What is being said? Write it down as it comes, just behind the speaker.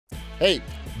Hey,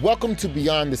 welcome to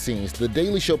Beyond the Scenes, the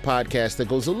Daily Show podcast that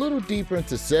goes a little deeper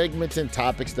into segments and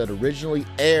topics that originally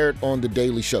aired on The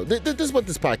Daily Show. This is what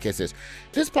this podcast is.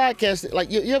 This podcast,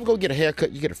 like you ever go get a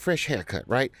haircut, you get a fresh haircut,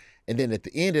 right? And then at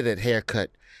the end of that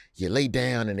haircut, you lay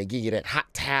down and they give you that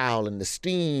hot towel and the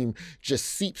steam just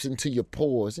seeps into your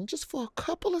pores. And just for a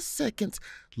couple of seconds,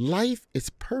 life is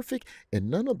perfect and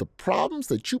none of the problems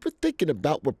that you were thinking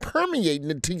about were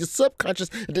permeating into your subconscious.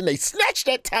 And then they snatch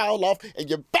that towel off and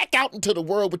you're back out into the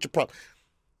world with your problem.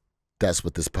 That's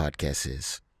what this podcast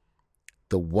is.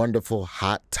 The wonderful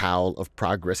hot towel of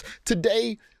progress.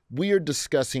 Today, we are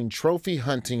discussing trophy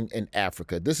hunting in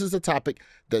Africa. This is a topic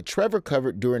that Trevor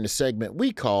covered during the segment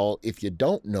we call If You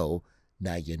Don't Know,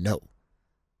 Now You Know.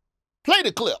 Play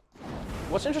the clip.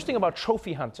 What's interesting about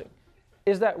trophy hunting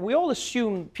is that we all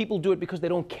assume people do it because they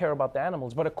don't care about the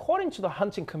animals. But according to the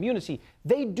hunting community,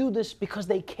 they do this because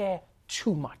they care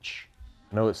too much.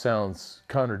 I know it sounds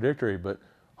contradictory, but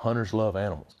hunters love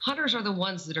animals. Hunters are the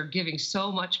ones that are giving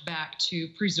so much back to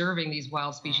preserving these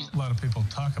wild species. A lot of people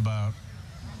talk about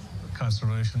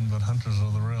conservation, but hunters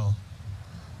are the real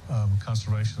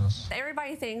conservationists.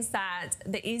 Everybody thinks that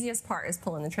the easiest part is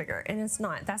pulling the trigger, and it's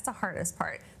not. That's the hardest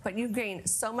part. But you gain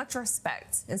so much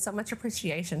respect and so much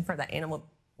appreciation for that animal.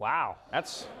 Wow,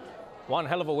 that's one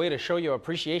hell of a way to show your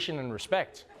appreciation and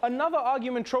respect. Another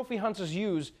argument trophy hunters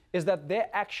use is that they're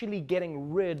actually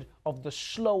getting rid of the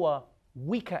slower,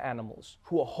 weaker animals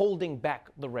who are holding back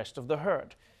the rest of the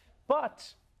herd.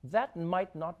 But that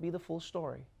might not be the full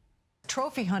story.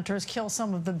 Trophy hunters kill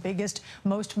some of the biggest,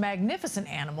 most magnificent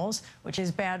animals, which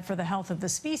is bad for the health of the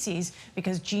species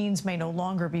because genes may no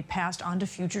longer be passed on to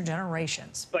future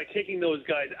generations. By taking those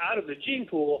guys out of the gene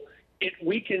pool, it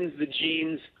weakens the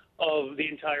genes of the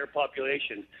entire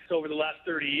population. So over the last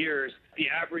 30 years, the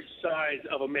average size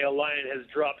of a male lion has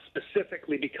dropped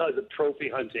specifically because of trophy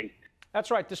hunting.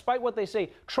 That's right. Despite what they say,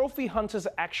 trophy hunters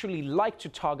actually like to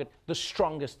target the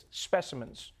strongest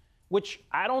specimens, which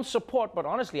I don't support, but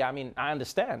honestly, I mean, I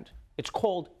understand. It's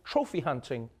called trophy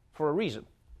hunting for a reason.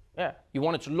 Yeah, you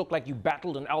want it to look like you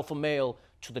battled an alpha male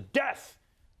to the death,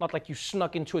 not like you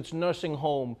snuck into its nursing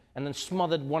home and then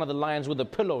smothered one of the lions with a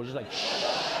pillow, just like, shh,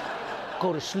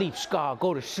 go to sleep, Scar,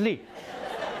 go to sleep.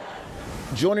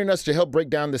 Joining us to help break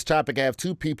down this topic, I have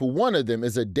two people. One of them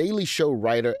is a Daily Show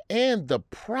writer and the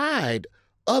pride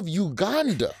of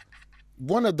Uganda.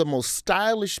 One of the most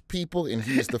stylish people, and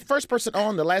he is the first person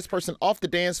on, the last person off the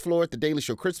dance floor at the Daily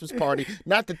Show Christmas party.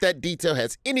 Not that that detail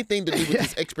has anything to do with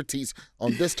his expertise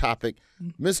on this topic,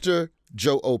 Mr.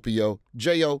 Joe Opio.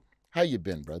 J.O., how you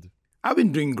been, brother? I've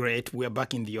been doing great. We're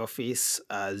back in the office,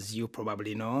 as you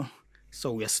probably know.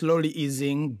 So we're slowly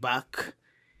easing back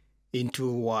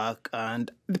into work. And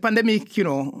the pandemic, you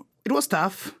know, it was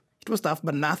tough. It was tough,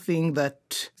 but nothing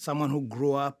that someone who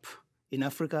grew up in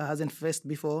Africa hasn't faced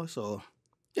before. So,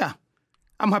 yeah,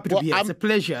 I'm happy to be here. It's a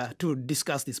pleasure to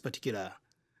discuss this particular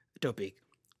topic.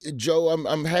 Joe,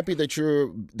 I'm happy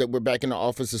that we're back in the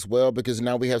office as well, because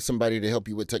now we have somebody to help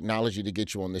you with technology to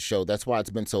get you on the show. That's why it's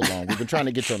been so long. We've been trying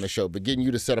to get you on the show, but getting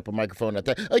you to set up a microphone at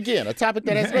that, again, a topic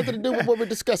that has nothing to do with what we're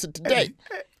discussing today.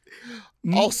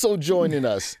 Also joining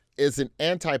us is an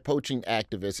anti-poaching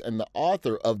activist and the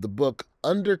author of the book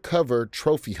Undercover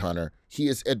Trophy Hunter. He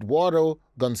is Eduardo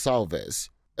Gonçalves.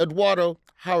 Eduardo,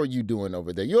 how are you doing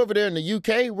over there? You over there in the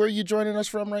UK? Where are you joining us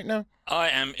from right now? I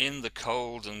am in the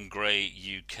cold and grey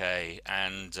UK,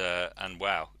 and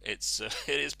wow, it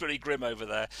is pretty grim over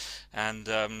there. And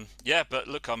yeah, but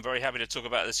look, I'm very happy to talk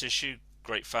about this issue.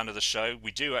 Great fan of the show.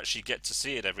 We do actually get to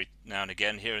see it every now and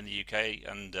again here in the UK,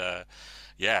 and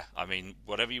yeah, I mean,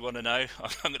 whatever you want to know,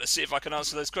 I'm going to see if I can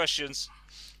answer those questions.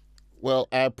 Well,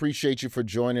 I appreciate you for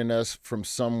joining us from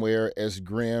somewhere as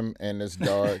grim and as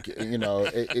dark. You know,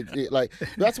 like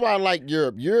that's why I like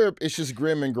Europe. Europe, it's just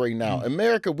grim and gray now.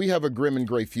 America, we have a grim and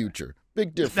gray future.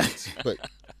 Big difference, but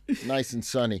nice and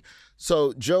sunny.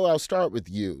 So, Joe, I'll start with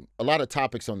you. A lot of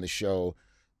topics on the show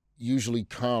usually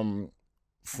come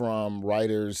from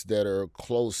writers that are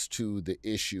close to the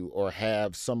issue or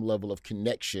have some level of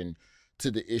connection to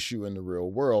the issue in the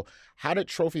real world. How did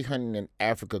trophy hunting in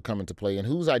Africa come into play, and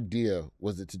whose idea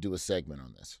was it to do a segment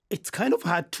on this? It's kind of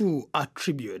hard to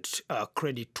attribute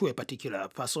credit to a particular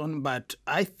person, but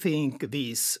I think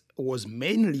this was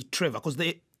mainly Trevor, because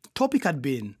the topic had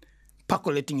been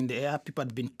percolating in the air. People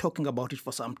had been talking about it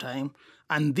for some time.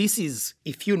 And this is,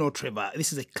 if you know Trevor,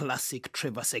 this is a classic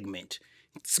Trevor segment.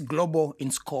 It's global in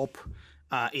scope.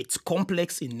 It's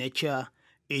complex in nature.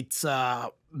 It's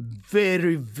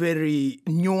very, very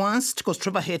nuanced, because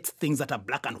Trevor hates things that are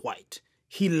black and white.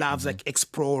 He loves like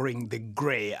exploring the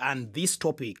gray, and this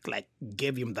topic like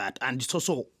gave him that. And it's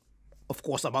also of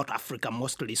course, about Africa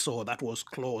mostly, so that was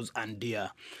close and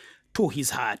dear to his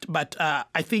heart. But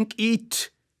I think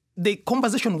the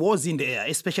conversation was in the air,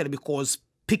 especially because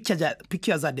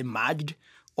pictures had emerged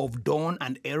of Dawn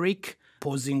and Eric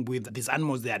posing with these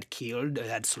animals they had killed, they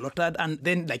had slaughtered. And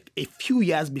then like a few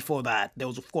years before that, there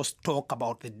was, of course, talk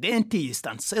about the dentist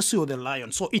and Cecil the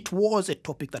Lion. So it was a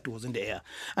topic that was in the air.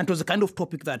 And it was a kind of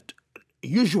topic that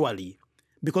usually,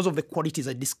 because of the qualities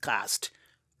I discussed,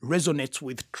 resonates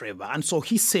with Trevor. And so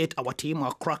he set our team,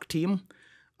 our crack team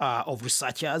of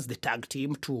researchers, the tag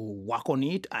team, to work on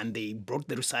it. And they brought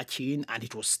the research in, and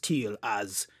it was still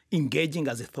as engaging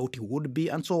as I thought it would be.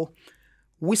 And so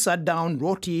we sat down,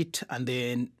 wrote it, and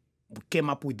then we came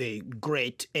up with a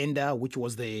great ender, which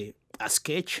was a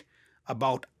sketch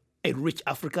about a rich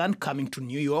African coming to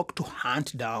New York to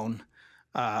hunt down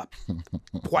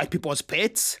white people's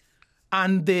pets.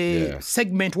 And the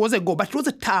segment was a go, but it was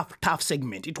a tough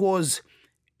segment. It was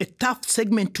a tough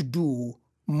segment to do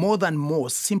more than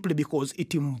most, simply because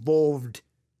it involved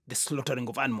the slaughtering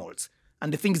of animals.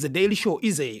 And the thing is, The Daily Show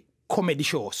is a comedy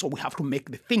show, so we have to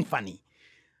make the thing funny.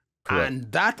 Correct.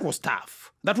 And that was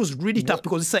tough. That was really tough,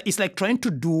 because it's like trying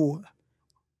to do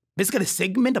basically a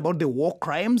segment about the war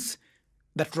crimes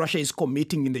that Russia is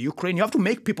committing in the Ukraine. You have to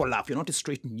make people laugh. You're not a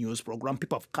straight news program.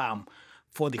 People have come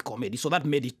for the comedy. So that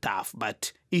made it tough.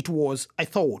 But it was, I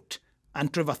thought,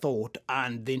 and Trevor thought,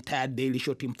 and the entire Daily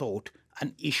Show team thought,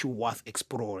 an issue worth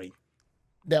exploring.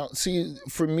 Now, see,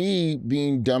 for me,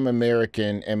 being dumb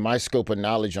American and my scope of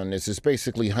knowledge on this is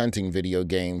basically hunting video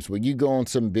games, where you go on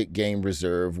some big game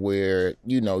reserve where,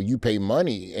 you know, you pay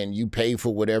money and you pay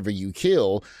for whatever you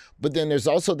kill. But then there's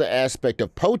also the aspect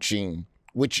of poaching,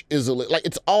 which is like,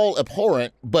 it's all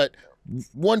abhorrent, but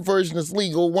one version is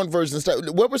legal, one version is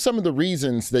not. What were some of the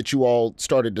reasons that you all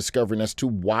started discovering as to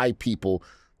why people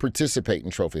participate in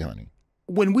trophy hunting?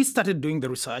 When we started doing the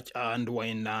research and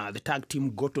when the tag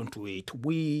team got onto it,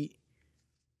 we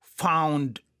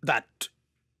found that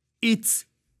it's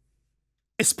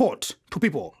a sport to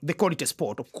people. They call it a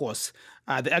sport, of course.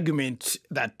 The argument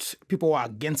that people who are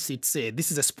against it say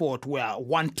this is a sport where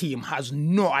one team has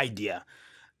no idea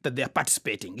that they're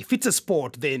participating. If it's a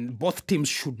sport, then both teams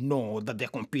should know that they're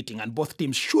competing, and both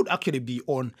teams should actually be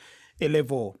on a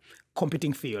level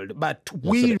competing field. But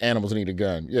the animals need a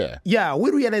gun. Yeah,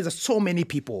 we realized that so many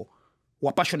people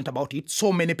were passionate about it.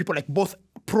 So many people, like both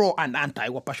pro and anti,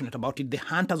 were passionate about it. The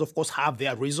hunters, of course, have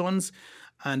their reasons.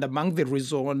 And among the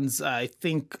reasons, I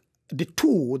think the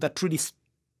two that really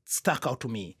stuck out to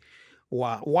me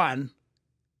were, one,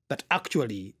 that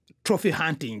actually trophy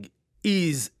hunting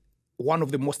is one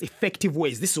of the most effective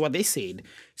ways. This is what they said.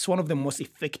 It's one of the most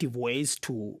effective ways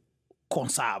to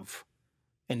conserve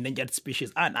endangered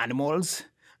species and animals.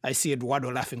 I see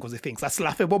Eduardo laughing because he thinks that's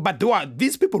laughable, but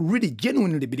these people really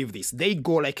genuinely believe this. They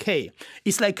go like, hey,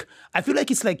 it's like, I feel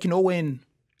like it's like, you know, when,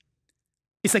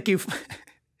 it's like if,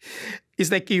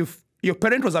 it's like if your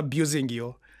parent was abusing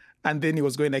you and then he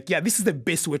was going like, yeah, this is the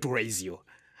best way to raise you.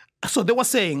 So they were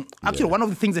saying, actually, one of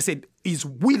the things they said is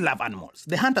we love animals.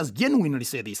 The hunters genuinely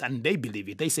say this and they believe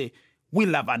it. They say, we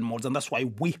love animals and that's why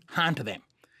we hunt them.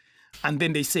 And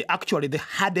then they say, actually, the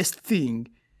hardest thing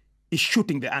is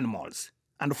shooting the animals.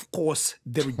 And of course,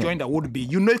 the rejoinder would be,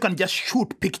 you know, you can just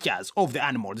shoot pictures of the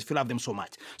animals if you love them so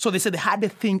much. So they say the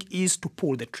hardest thing is to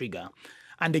pull the trigger.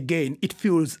 And again, it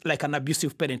feels like an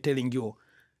abusive parent telling you,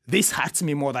 this hurts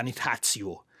me more than it hurts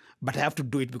you, but I have to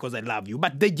do it because I love you.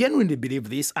 But they genuinely believe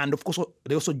this. And of course,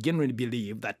 they also genuinely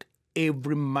believe that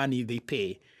every money they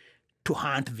pay to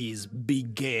hunt these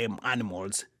big game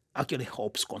animals actually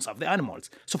helps conserve the animals.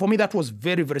 So for me, that was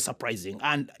very, very surprising.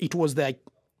 And it was the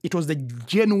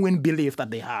genuine belief that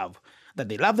they have, that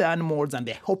they love the animals and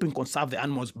they're helping conserve the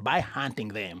animals by hunting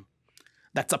them,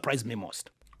 that surprised me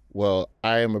most. Well,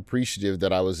 I am appreciative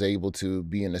that I was able to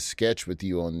be in a sketch with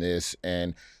you on this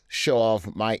and show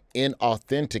off my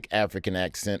inauthentic African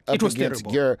accent up against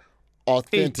your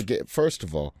authentic. First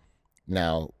of all,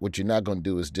 now what you're not going to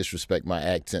do is disrespect my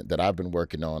accent that I've been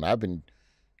working on. I've been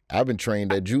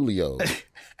trained at Juilliard.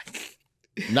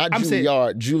 Not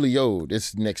Juilliard, Juilliard.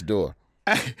 It's next door.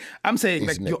 I'm saying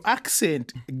like your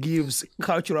accent gives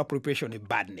cultural appropriation a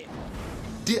bad name.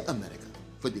 Dear America,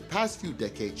 for the past few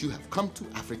decades, you have come to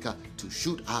Africa to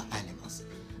shoot our animals.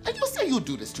 And you say you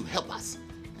do this to help us.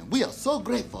 And we are so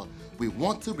grateful, we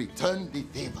want to return the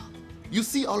favor. You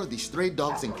see all of these stray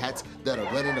dogs and cats that are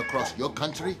running across your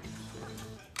country?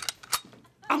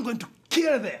 I'm going to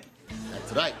kill them.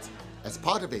 That's right. As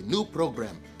part of a new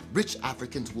program, rich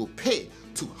Africans will pay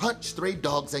to hunt stray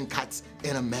dogs and cats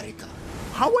in America.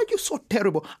 How are you so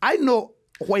terrible? I know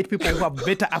white people who have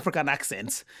better African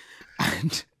accents.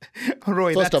 And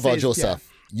Roy, first of all, Joseph,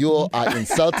 You are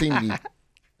insulting me,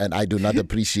 and I do not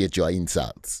appreciate your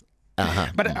insults.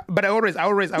 But I always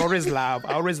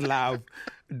love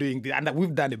doing the, and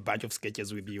we've done a bunch of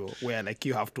sketches with you where like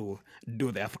you have to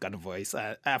do the African voice,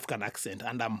 African accent,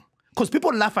 and because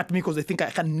people laugh at me because they think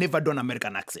I can never do an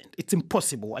American accent. It's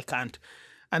impossible. I can't.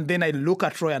 And then I look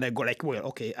at Roy and I go like, well,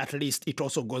 okay, at least it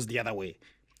also goes the other way.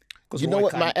 You know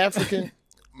what? My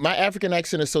African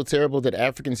accent is so terrible that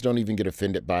Africans don't even get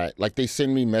offended by it. Like they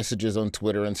send me messages on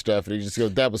Twitter and stuff, and they just go,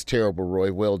 "That was terrible,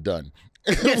 Roy. Well done."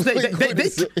 Yes,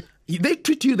 they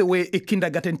treat you the way a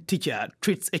kindergarten teacher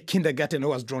treats a kindergarten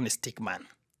who has drawn a stick man.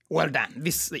 Well done.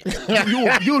 This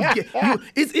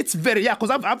it's very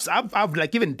because I've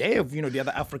like even Dave, you know, the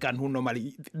other African who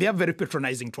normally they are very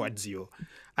patronizing towards you,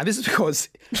 and this is because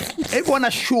everyone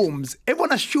assumes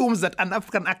that an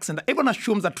African accent, everyone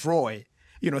assumes that Roy,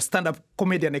 you know, stand-up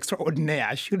comedian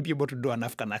extraordinaire should be able to do an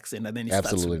African accent, and then he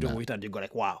starts to do it, and you go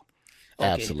like, wow. Okay.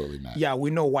 Absolutely not. Yeah,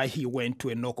 we know why he went to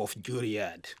a knockoff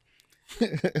Juilliard.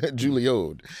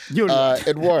 Juilliard.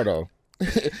 Eduardo,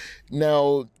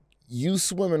 now you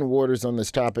swim in waters on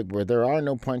this topic where there are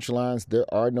no punchlines, there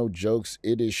are no jokes.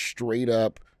 It is straight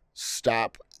up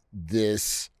stop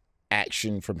this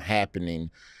action from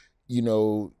happening. You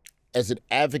know, as an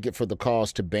advocate for the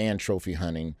cause to ban trophy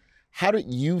hunting, how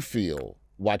did you feel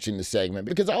watching the segment?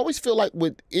 Because I always feel like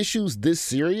with issues this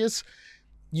serious,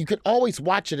 you could always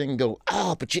watch it and go,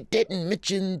 oh, but you didn't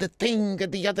mention the thing or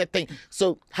the other thing.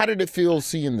 So how did it feel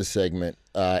seeing the segment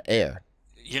air?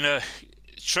 You know,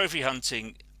 trophy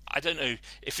hunting, I don't know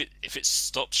if it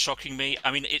stopped shocking me.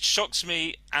 I mean, it shocks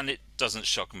me and it doesn't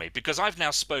shock me because I've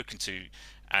now spoken to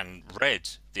and read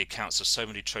the accounts of so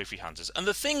many trophy hunters and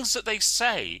the things that they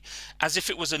say as if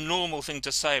it was a normal thing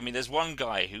to say. I mean, there's one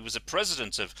guy who was a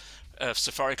president of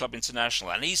Safari Club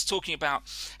International, and he's talking about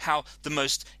how the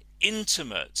most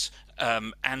intimate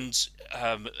and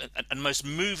most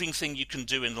moving thing you can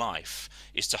do in life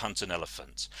is to hunt an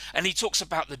elephant. And he talks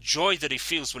about the joy that he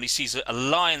feels when he sees a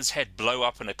lion's head blow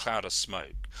up in a cloud of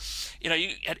smoke. You know,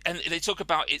 and they talk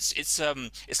about it's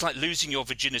like losing your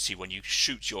virginity when you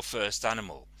shoot your first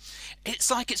animal.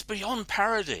 It's like it's beyond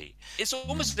parody. It's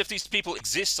almost as if these people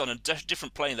exist on a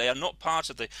different plane. They are not part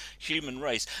of the human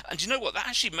race. And you know what? That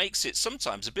actually makes it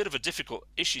sometimes a bit of a difficult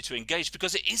issue to engage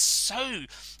because it is so,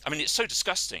 I mean, it's so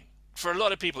disgusting. For a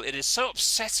lot of people, it is so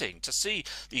upsetting to see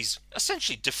these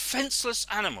essentially defenseless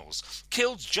animals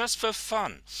killed just for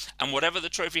fun. And whatever the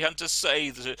trophy hunters say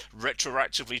that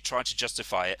retroactively try to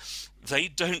justify it, they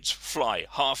don't fly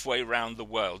halfway around the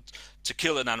world to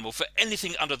kill an animal for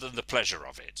anything other than the pleasure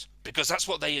of it, because that's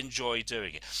what they enjoy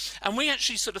doing it. And we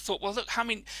actually sort of thought, well, look, I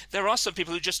mean, there are some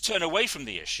people who just turn away from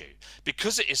the issue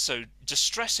because it is so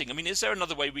distressing. I mean, is there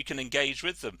another way we can engage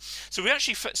with them? So we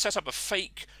actually set up a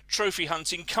fake trophy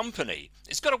hunting company.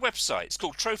 It's got a website. It's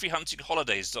called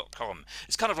trophyhuntingholidays.com.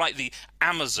 It's kind of like the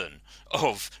Amazon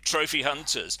of trophy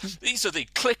hunters. These are the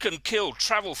click and kill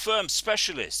travel firm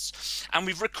specialists. And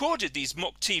we've recorded these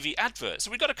mock TV adverts.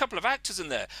 So we've got a couple of actors in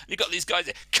there. And you've got these guys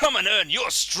there, come and earn your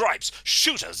stripes.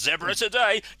 Shoot a zebra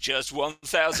today, just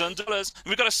 $1,000. And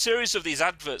we've got a series of these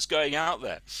adverts going out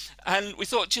there. And we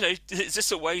thought, you know, is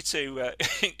this a way to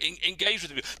engage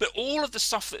with people? But all of the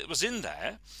stuff that was in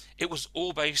there, it was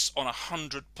all based on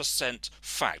 100%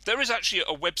 fact. There is actually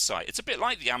a website. It's a bit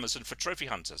like the Amazon for trophy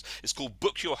hunters. It's called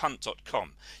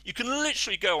bookyourhunt.com. You can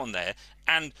literally go on there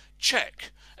and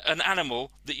check an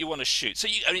animal that you want to shoot. So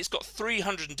I mean, it's got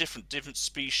 300 different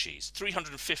species,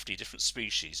 350 different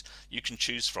species you can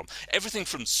choose from. Everything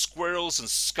from squirrels and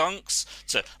skunks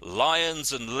to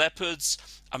lions and leopards.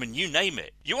 I mean, you name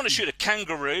it. You want to shoot a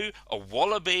kangaroo, a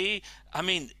wallaby. I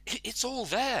mean, it's all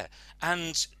there.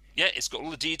 And yeah, it's got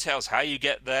all the details, how you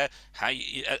get there,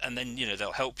 and then, you know,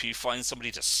 they'll help you find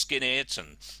somebody to skin it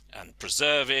and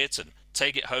preserve it and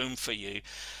take it home for you.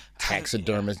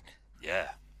 Taxidermist.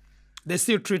 Yeah. They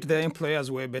still treat their employers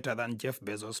way better than Jeff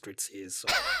Bezos treats his. So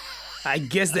I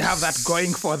guess they have that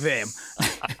going for them.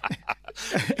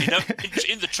 You know,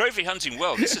 in the trophy hunting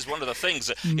world, this is one of the things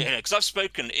that, you know, because I've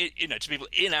spoken, you know, to people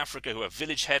in Africa who are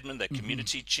village headmen, they're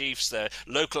community chiefs, they're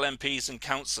local MPs and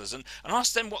councillors, and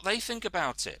ask them what they think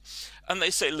about it. And they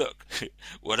say, look,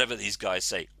 whatever these guys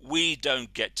say, we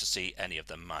don't get to see any of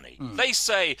the money. They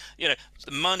say, you know,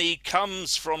 the money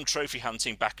comes from trophy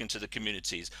hunting back into the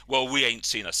communities. Well, we ain't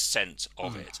seen a cent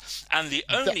of it. And the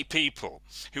only people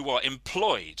who are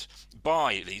employed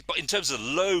by these, but in terms of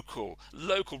local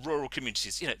rural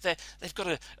communities, you know, they've got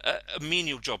a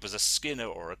menial job as a skinner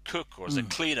or a cook or as a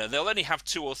cleaner. They'll only have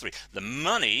 2 or 3. The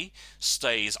money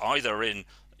stays either in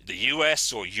the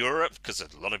US or Europe, because a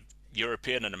lot of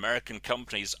European and American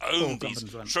companies own these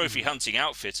trophy hunting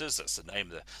outfitters. That's the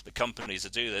name of the companies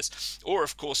that do this. Or,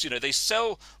 of course, they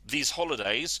sell these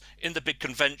holidays in the big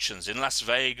conventions in Las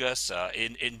Vegas,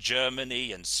 in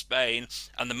Germany and Spain,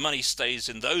 and the money stays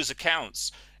in those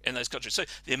accounts in those countries. So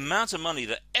the amount of money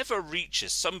that ever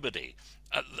reaches somebody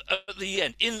at the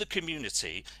end in the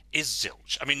community is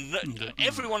zilch. I mean,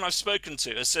 everyone I've spoken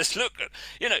to has says, look,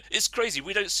 it's crazy.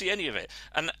 We don't see any of it.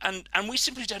 And we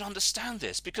simply don't understand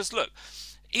this because, look,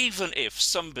 even if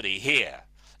somebody here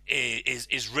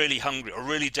is really hungry or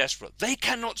really desperate, they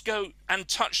cannot go and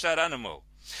touch that animal.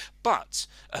 But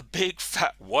a big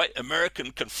fat white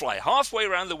American can fly halfway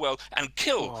around the world and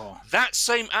kill that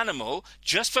same animal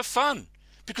just for fun.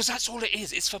 Because that's all it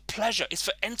is. It's for pleasure. It's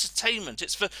for entertainment.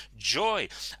 It's for joy.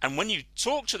 And when you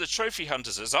talk to the trophy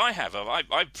hunters, as I have,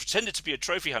 I've pretended to be a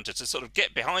trophy hunter to sort of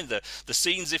get behind the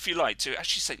scenes, if you like, to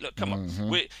actually say, look, come on,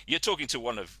 you're talking to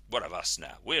one of us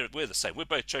now. We're the same. We're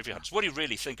both trophy hunters. What do you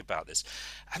really think about this?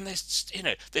 And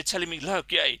they're telling me,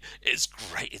 look, yeah, it's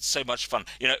great. It's so much fun.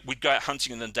 We'd go out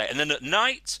hunting in the day, and then at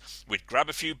night we'd grab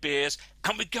a few beers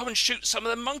and we'd go and shoot some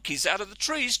of the monkeys out of the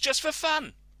trees just for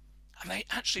fun. And they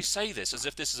actually say this as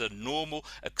if this is a normal,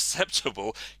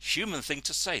 acceptable human thing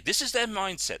to say. This is their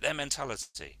mindset, their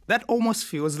mentality. That almost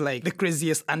feels like the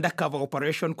craziest undercover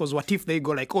operation, because what if they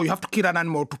go like, oh, you have to kill an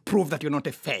animal to prove that you're not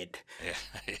a Fed?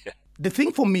 Yeah. The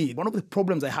thing for me, one of the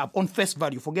problems I have on face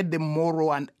value, forget the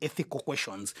moral and ethical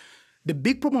questions, the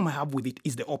big problem I have with it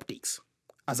is the optics.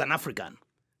 As an African,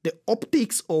 the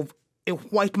optics of a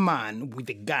white man with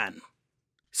a gun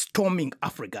storming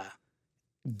Africa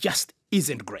just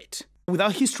isn't great. With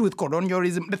our history with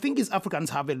colonialism, the thing is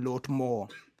Africans have a lot more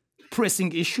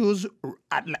pressing issues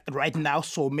right now,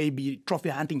 so maybe trophy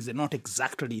hunting is not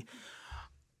exactly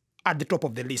at the top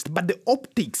of the list. But the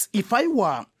optics, if I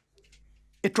were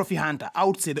a trophy hunter, I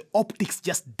would say the optics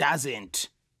just doesn't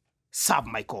serve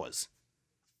my cause.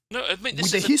 No, I mean,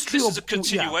 this is a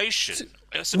continuation.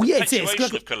 It's a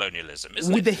continuation of colonialism,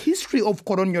 isn't it? With the history of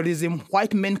colonialism,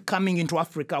 white men coming into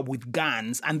Africa with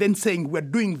guns and then saying, we're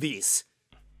doing this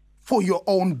for your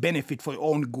own benefit, for your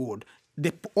own good.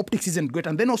 The optics isn't great.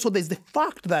 And then also there's the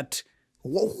fact that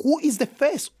who is the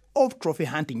face of trophy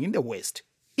hunting in the West?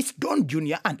 It's Don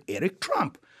Jr. and Eric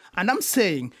Trump. And I'm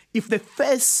saying if the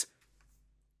face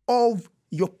of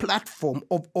your platform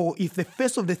or if the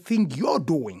face of the thing you're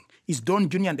doing is Don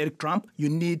Jr. and Eric Trump, you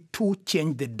need to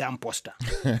change the damn poster.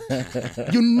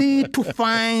 You need to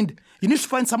find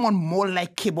someone more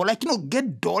likable,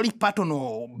 get Dolly Parton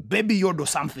or Baby Yoda or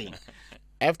something.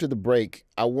 After the break,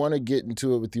 I want to get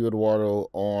into it with you, Eduardo,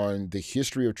 on the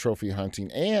history of trophy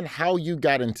hunting and how you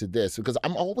got into this, because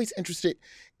I'm always interested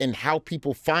in how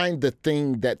people find the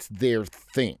thing that's their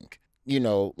thing.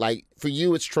 Like for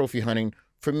you, it's trophy hunting.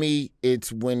 For me,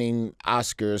 it's winning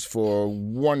Oscars for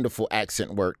wonderful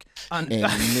accent work in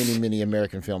many, many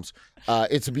American films.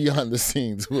 It's Beyond the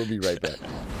Scenes. We'll be right back.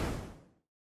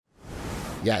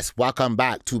 Yes, welcome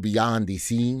back to Beyond the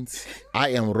Scenes. I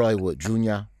am Roy Wood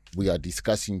Jr. We are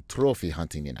discussing trophy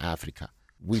hunting in Africa.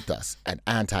 With us, an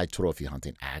anti-trophy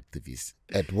hunting activist,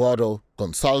 Eduardo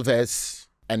Gonçalves,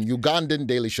 and Ugandan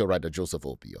Daily Show writer Joseph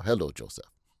Opio. Hello, Joseph.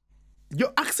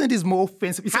 Your accent is more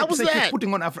offensive. How was that?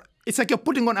 It's like you're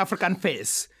putting on African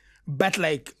face, but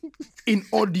like in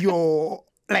audio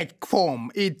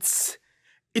form. It's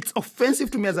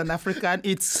offensive to me as an African.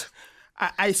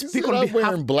 I speak on behalf.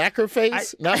 Wearing blacker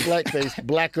face, not blackface,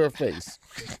 blacker face.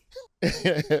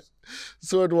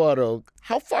 So Eduardo,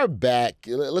 how far back?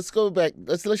 Let's go back.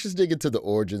 Let's just dig into the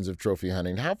origins of trophy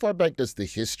hunting. How far back does the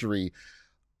history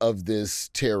of this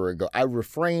terror go? I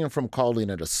refrain from calling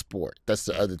it a sport. That's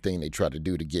the other thing they try to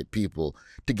do to get people,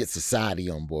 to get society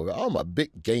on board. Oh, I'm a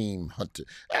big game hunter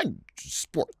and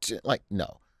sport.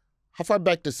 No. How far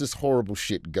back does this horrible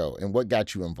shit go, and what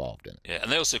got you involved in it? Yeah,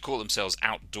 and they also call themselves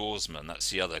outdoorsmen. That's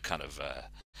the other kind of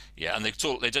and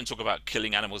they don't talk about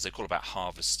killing animals. They call about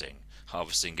harvesting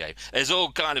game. There's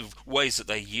all kind of ways that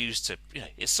they use to,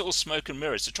 it's all smoke and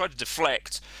mirrors to try to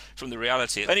deflect from the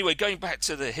reality. Anyway, going back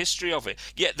to the history of it,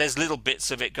 there's little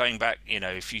bits of it going back,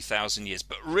 a few thousand years,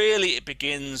 but really it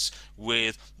begins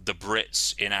with the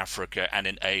Brits in Africa and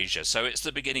in Asia. So it's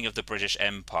the beginning of the British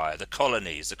Empire, the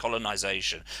colonies, the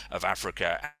colonization of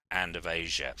Africa and of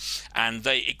Asia, and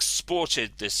they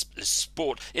exported this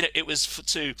sport. It was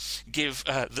to give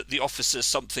the officers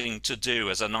something to do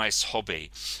as a nice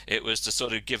hobby. It was to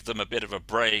sort of give them a bit of a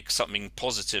break, something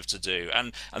positive to do,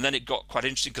 and then it got quite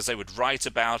interesting because they would write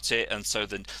about it, and so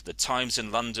the Times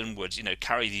in London would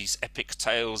carry these epic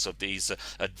tales of these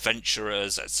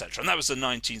adventurers, etc. And that was the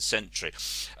 19th century,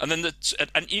 and then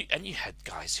you had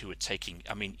guys who were taking,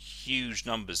 I mean, huge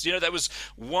numbers. There was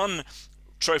one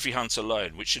trophy hunt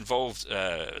alone, which involved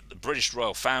the British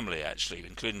royal family, actually,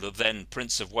 including the then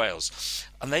Prince of Wales.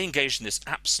 And they engaged in this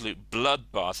absolute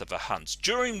bloodbath of a hunt,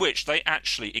 during which they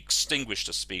actually extinguished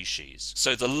a species.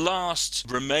 So the last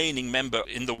remaining member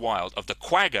in the wild of the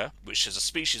quagga, which is a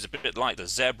species a bit like the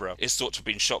zebra, is thought to have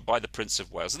been shot by the Prince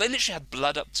of Wales. And they literally had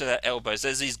blood up to their elbows.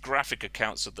 There's these graphic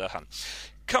accounts of the hunt.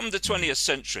 Come the 20th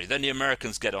century, then the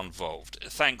Americans get involved,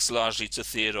 thanks largely to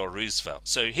Theodore Roosevelt.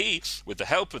 So he, with the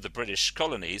help of the British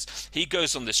colonies, he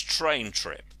goes on this train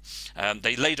trip.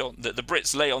 The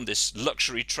Brits lay on this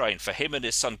luxury train for him and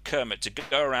his son Kermit to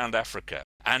go around Africa.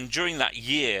 And during that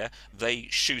year, they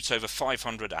shoot over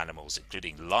 500 animals,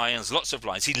 including lions, lots of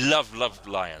lions. He loved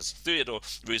lions. Theodore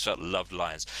Roosevelt loved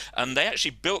lions. And they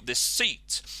actually built this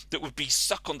seat that would be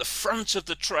stuck on the front of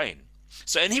the train.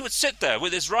 And he would sit there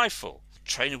with his rifle.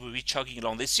 Train would be chugging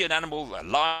along. They'd see an animal, a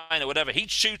lion or whatever,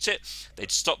 he'd shoot it, they'd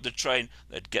stop the train,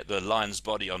 they'd get the lion's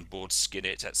body on board, skin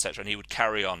it, etc., and he would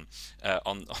carry on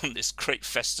this great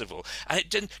festival. And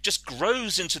it then just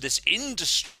grows into this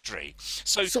industry.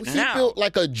 So he now, built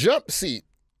like a jump seat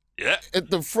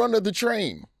at the front of the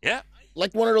train. Yeah.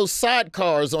 Like one of those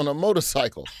sidecars on a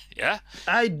motorcycle. Yeah.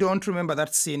 I don't remember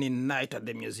that scene in Night at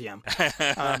the Museum.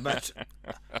 But,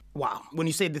 wow. When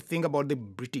you say the thing about the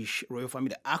British royal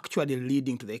family actually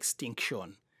leading to the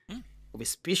extinction of a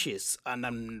species, and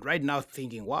I'm right now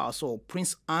thinking, wow, so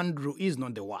Prince Andrew is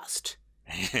not the worst.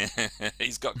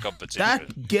 He's got competition.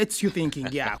 That gets you thinking,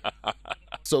 yeah.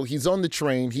 So he's on the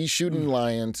train, he's shooting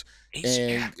lions,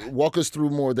 and walk us through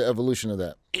more of the evolution of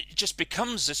that. It just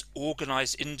becomes this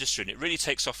organized industry, and it really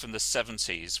takes off in the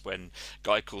 70s when a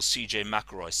guy called C.J.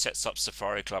 McElroy sets up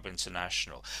Safari Club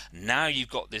International. Now you've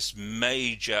got this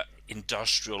major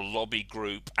industrial lobby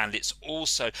group, and it's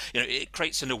also, it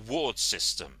creates an award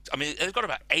system. I mean, they've got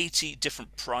about 80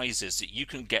 different prizes that you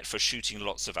can get for shooting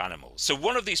lots of animals. So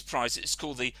one of these prizes is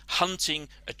called the Hunting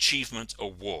Achievement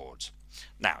Award.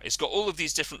 Now, it's got all of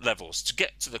these different levels. To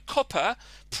get to the copper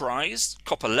prize,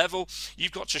 copper level,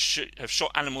 you've got to have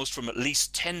shot animals from at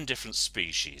least 10 different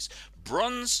species.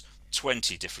 Bronze,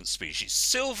 20 different species.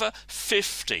 Silver,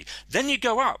 50. Then you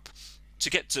go up. To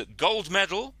get to gold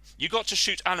medal, you got to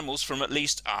shoot animals from at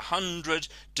least 100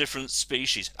 different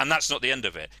species. And that's not the end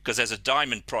of it, because there's a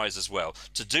diamond prize as well.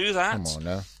 To do that, come on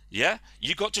now. Yeah,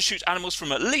 you got to shoot animals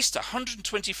from at least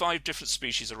 125 different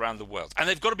species around the world. And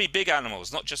they've got to be big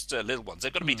animals, not just little ones.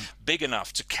 They've got to be big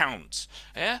enough to count.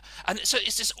 Yeah, and so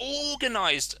it's this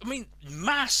organized,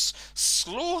 mass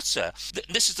slaughter.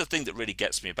 This is the thing that really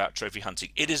gets me about trophy hunting.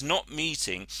 It is not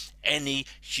meeting any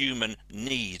human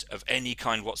need of any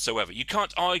kind whatsoever. You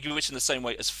can't argue it in the same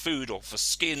way as food or for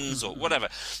skins or whatever.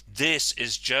 This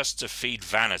is just to feed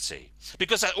vanity.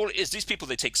 Because that's all it is. These people,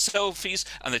 they take selfies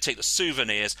and they take the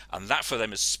souvenirs, and that for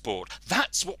them is sport.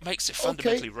 That's what makes it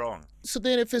fundamentally wrong. So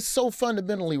then if it's so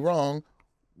fundamentally wrong,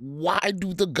 why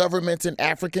do the governments in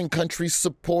African countries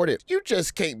support it? You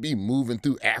just can't be moving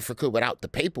through Africa without the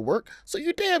paperwork. So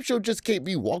you damn sure just can't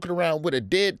be walking around with a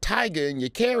dead tiger in your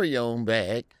carry-on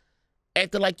bag,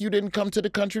 acting like you didn't come to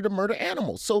the country to murder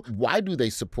animals. So why do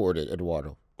they support it,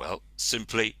 Eduardo? Well,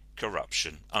 simply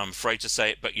corruption. I'm afraid to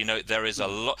say it, but there is a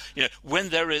lot. When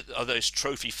there are those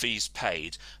trophy fees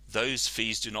paid, those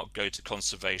fees do not go to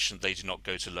conservation. They do not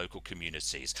go to local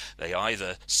communities. They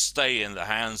either stay in the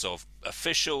hands of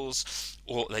officials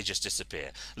or they just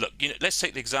disappear. Look, let's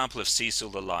take the example of Cecil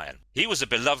the Lion. He was a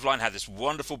beloved lion, had this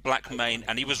wonderful black mane,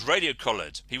 and he was radio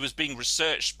collared. He was being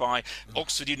researched by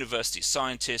Oxford University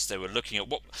scientists. They were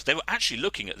actually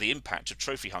looking at the impact of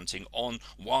trophy hunting on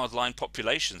wild lion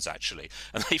populations, actually.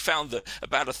 And they found that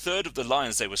about a third of the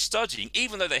lions they were studying,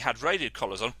 even though they had radio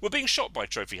collars on, were being shot by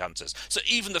trophy hunters. So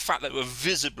even the fact that they were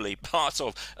visibly part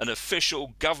of an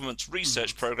official government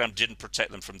research program didn't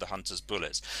protect them from the hunters'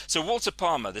 bullets. So Walter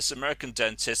Palmer, this American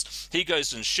dentist, he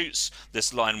goes and shoots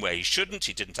this lion where he shouldn't.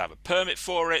 He didn't have a permit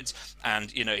for it, and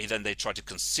then they try to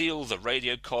conceal the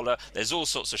radio collar. There's all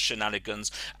sorts of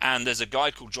shenanigans, and there's a guy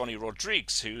called Johnny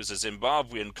Rodriguez who's a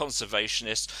Zimbabwean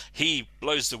conservationist. He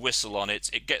blows the whistle on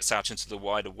it. It gets out into the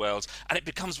wider world, and it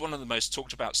becomes one of the most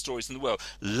talked about stories in the world,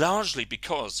 largely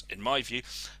because, in my view,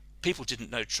 people didn't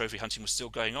know trophy hunting was still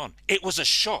going on. It was a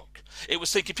shock. It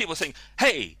was people think,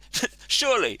 hey,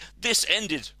 Surely this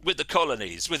ended with the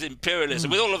colonies, with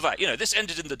imperialism, with all of that. You know, this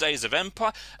ended in the days of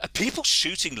empire. Are people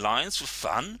shooting lions for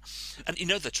fun? And you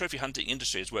know, the trophy hunting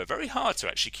industry has worked very hard to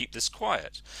actually keep this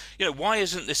quiet. You know, why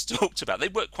isn't this talked about? They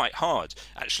work quite hard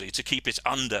actually to keep it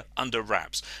under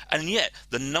wraps. And yet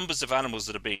the numbers of animals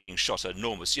that are being shot are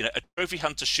enormous. You know, a trophy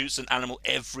hunter shoots an animal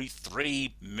every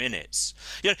 3 minutes.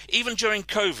 You know, even during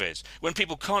COVID, when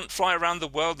people can't fly around the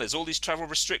world, there's all these travel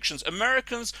restrictions,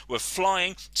 Americans were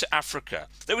flying to Africa.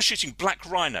 They were shooting black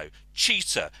rhino,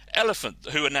 cheetah, elephant,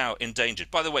 who are now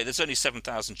endangered. By the way, there's only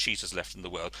 7,000 cheetahs left in the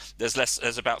world.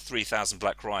 There's about 3,000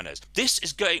 black rhinos. This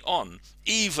is going on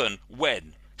even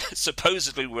when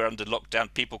supposedly we're under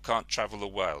lockdown, people can't travel the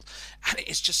world. And it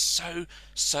is just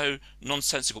so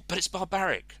nonsensical. But it's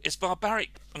barbaric. It's barbaric.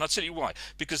 And I'll tell you why.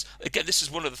 Because, again, this is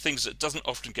one of the things that doesn't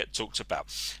often get talked about.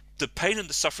 The pain and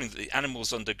the suffering that the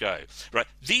animals undergo, right?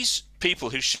 These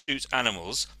people who shoot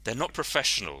animals, they're not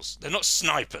professionals. They're not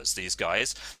snipers, these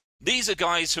guys. These are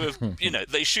guys who have, you know,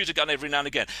 they shoot a gun every now and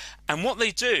again. And what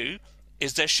they do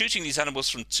is they're shooting these animals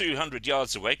from 200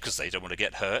 yards away because they don't want to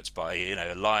get hurt by, you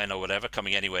know, a lion or whatever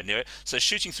coming anywhere near it. So they're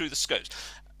shooting through the scopes.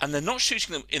 And they're not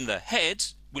shooting them in the head,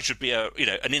 which would be a, you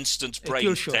know, an instant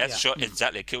brain death shot,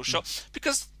 exactly, a kill shot,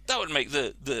 because that would make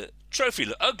the trophy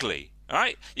look ugly. All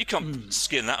right, you can't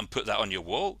skin that and put that on your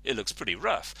wall. It looks pretty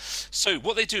rough. So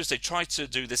what they do is they try to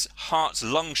do this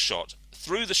heart-lung shot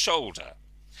through the shoulder.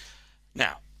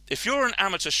 Now, if you're an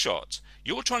amateur shot,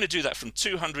 you're trying to do that from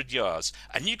 200 yards,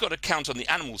 and you've got to count on the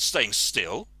animal staying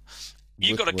still.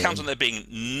 You've got to count on there being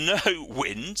no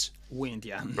wind. Wind,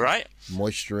 yeah. Right?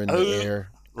 Moisture in the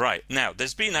air. Right. Now,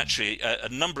 there's been actually a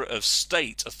number of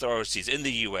state authorities in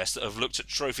the US that have looked at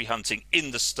trophy hunting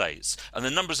in the States, and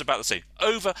the number's about the same.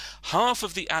 Over half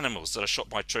of the animals that are shot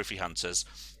by trophy hunters,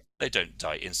 they don't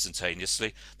die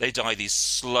instantaneously. They die these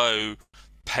slow,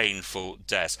 painful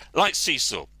deaths, like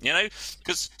Cecil, you know,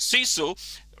 because Cecil,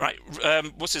 right,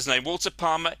 what's his name, Walter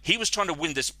Palmer, he was trying to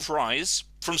win this prize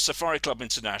from Safari Club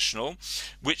International,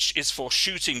 which is for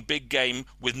shooting big game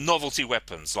with novelty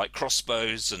weapons like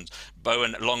crossbows and bow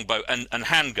and longbow and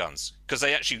handguns, because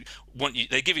they actually want you,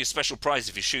 they give you a special prize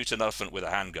if you shoot an elephant with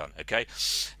a handgun, okay?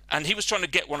 And he was trying to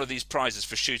get one of these prizes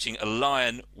for shooting a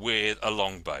lion with a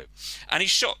longbow, and he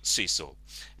shot Cecil.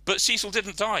 But Cecil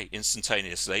didn't die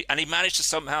instantaneously, and he managed to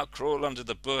somehow crawl under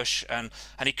the bush, and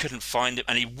he couldn't find him,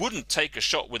 and he wouldn't take a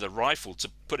shot with a rifle to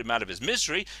put him out of his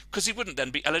misery, because he wouldn't then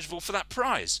be eligible for that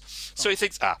prize. So he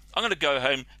thinks, I'm going to go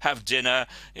home, have dinner,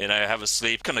 you know, have a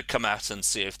sleep, kind of come out and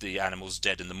see if the animal's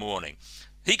dead in the morning.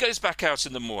 He goes back out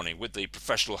in the morning with the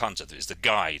professional hunter, that is the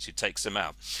guide who takes him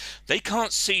out. They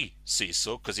can't see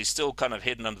Cecil because he's still kind of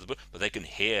hidden under the bush, but they can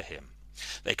hear him.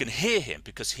 They can hear him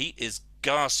because he is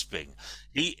gasping.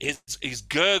 He's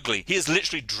gurgling. He is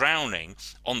literally drowning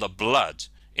on the blood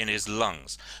in his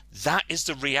lungs. That is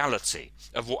the reality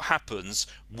of what happens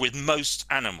with most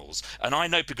animals. And I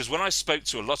know because when I spoke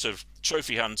to a lot of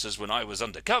trophy hunters when I was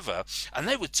undercover, and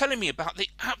they were telling me about the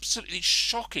absolutely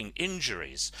shocking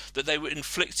injuries that they were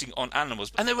inflicting on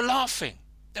animals, and they were laughing.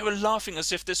 They were laughing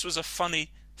as if this was a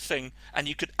funny thing, and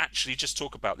you could actually just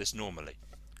talk about this normally.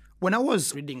 When I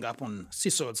was reading up on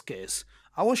Cecil's case,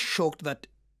 I was shocked that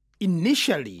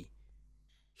initially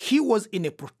he was in a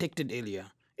protected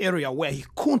area where he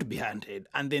couldn't be hunted,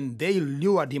 and then they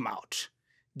lured him out.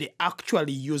 They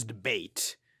actually used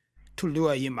bait to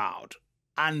lure him out,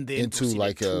 and then into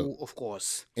like of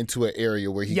course, into an area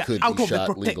where he could be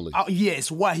shot legally.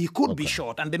 Yes, where he could be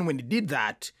shot, and then when he did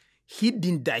that, he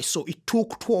didn't die. So it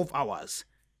took 12 hours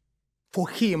for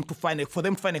him to find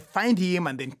him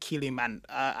and then kill him. And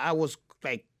I was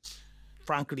like,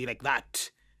 frankly, like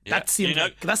that. Yeah,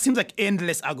 that seems like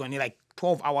endless agony, like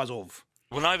 12 hours of.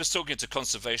 When I was talking to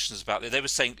conservationists about it, they were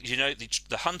saying, you know,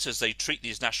 the hunters, they treat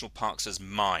these national parks as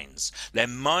mines. They're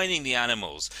mining the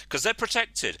animals because they're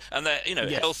protected and they're, you know,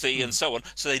 healthy and so on.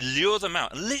 So they lure them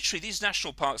out. And literally these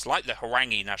national parks, like the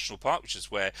Hawangi National Park, which is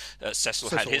where Cecil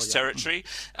had his territory,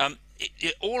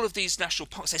 all of these national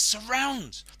parks, they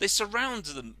surround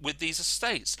them with these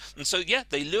estates. And so, yeah,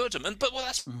 they lured them. But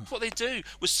that's what they do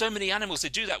with so many animals. They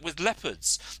do that with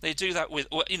leopards. They do that with,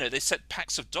 you know, they set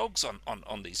packs of dogs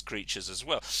on these creatures as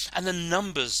well. And the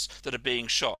numbers that are being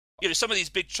shot. You know, some of these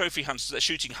big trophy hunters, they're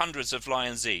shooting hundreds of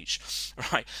lions each,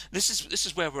 right? This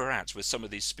is where we're at with some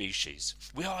of these species.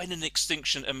 We are in an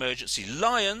extinction emergency.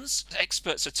 Lions,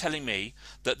 experts are telling me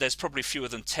that there's probably fewer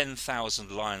than 10,000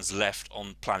 lions left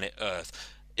on planet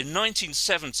Earth. In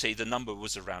 1970, the number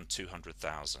was around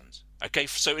 200,000. Okay,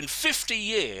 so in 50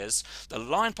 years, the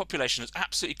lion population has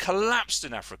absolutely collapsed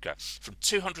in Africa from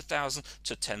 200,000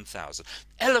 to 10,000.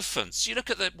 Elephants, you look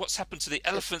at what's happened to the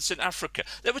elephants in Africa.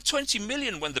 There were 20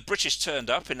 million when the British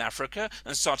turned up in Africa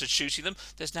and started shooting them.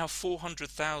 There's now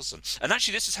 400,000. And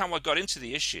actually, this is how I got into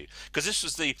the issue, because this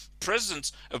was the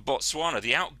president of Botswana,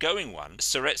 the outgoing one,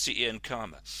 Seretse Ian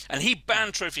Khama. And he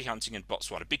banned trophy hunting in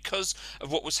Botswana because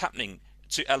of what was happening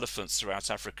to elephants throughout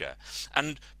Africa.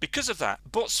 And because of that,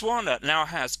 Botswana now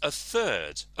has a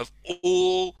third of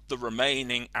all the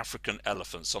remaining African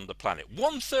elephants on the planet.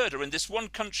 1/3 are in this one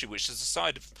country, which is the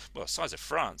size of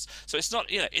France. So it's not,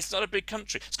 it's not a big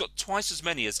country. It's got twice as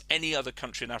many as any other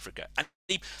country in Africa. And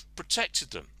he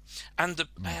protected them. And the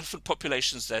elephant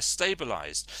populations there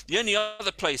stabilized. The only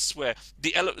other place where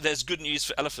there's good news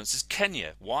for elephants is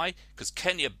Kenya. Why? Because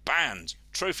Kenya banned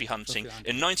trophy hunting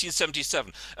in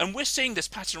 1977. And we're seeing this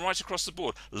pattern right across the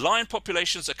board. Lion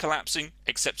populations are collapsing,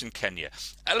 except in Kenya.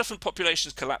 Elephant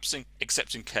populations collapsing,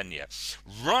 except in Kenya.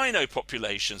 Rhino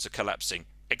populations are collapsing,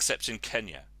 except in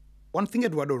Kenya. One thing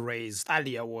Eduardo raised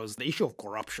earlier was the issue of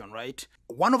corruption, right?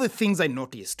 One of the things I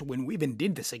noticed when we even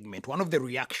did the segment, one of the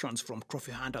reactions from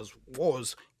trophy hunters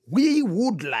was, we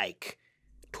would like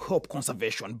to help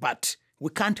conservation, but we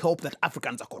can't help that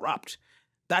Africans are corrupt.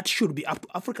 That should be up to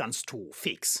Africans to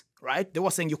fix, right? They were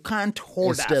saying you can't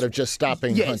hold us. Instead of just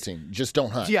stopping hunting, just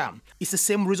don't hunt. Yeah, it's the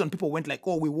same reason people went like,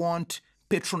 oh, we want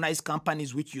patronized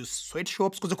companies which use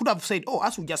sweatshops, because they could have said, oh,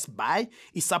 us will just buy.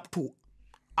 It's up to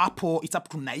Apple, it's up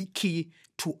to Nike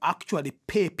to actually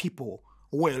pay people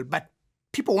well. But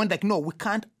people went like, no, we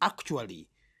can't actually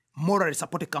morally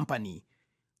support a company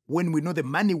when we know the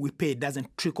money we pay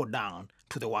doesn't trickle down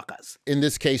to the workers. In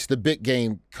this case, the big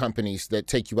game companies that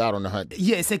take you out on the hunt.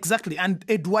 Yes, exactly. And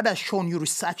Eduardo has shown you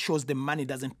research shows the money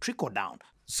doesn't trickle down.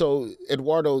 So,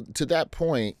 Eduardo, to that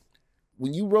point,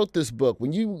 when you wrote this book,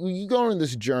 when you go on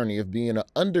this journey of being an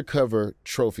undercover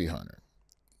trophy hunter,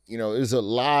 there's a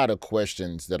lot of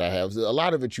questions that I have. A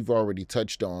lot of it you've already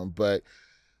touched on, but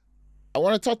I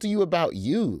want to talk to you about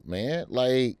you, man.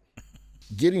 Like,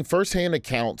 getting firsthand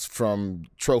accounts from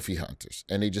trophy hunters,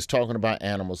 and they just talking about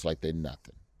animals like they're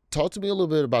nothing. Talk to me a little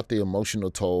bit about the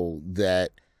emotional toll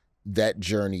that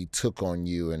journey took on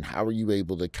you, and how were you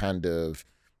able to kind of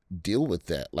deal with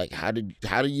that? Like, how do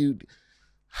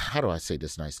I say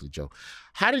this nicely, Joe?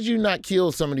 How did you not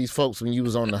kill some of these folks when you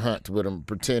was on the hunt with them,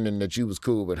 pretending that you was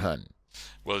cool with hunting?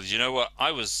 Well, you know what?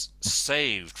 I was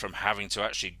saved from having to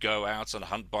actually go out and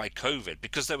hunt by COVID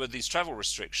because there were these travel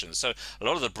restrictions. So a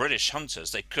lot of the British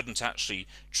hunters, they couldn't actually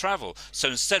travel. So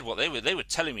instead, what they were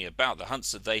telling me about the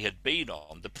hunts that they had been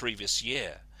on the previous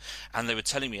year. And they were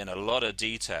telling me in a lot of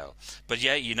detail. But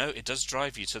yeah, it does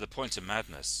drive you to the point of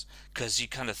madness, because you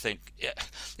kind of think, yeah,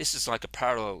 this is like a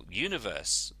parallel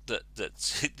universe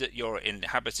that you're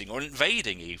inhabiting or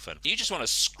invading even. You just want to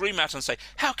scream out and say,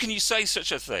 how can you say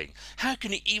such a thing? How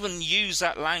can you even use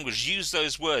that language, use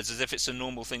those words as if it's a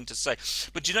normal thing to say?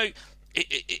 But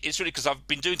it's really because I've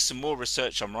been doing some more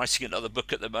research. I'm writing another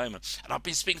book at the moment, and I've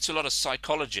been speaking to a lot of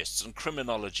psychologists and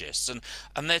criminologists,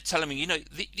 and they're telling me,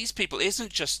 these people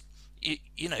isn't just, it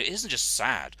isn't just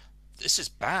sad. This is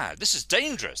bad. This is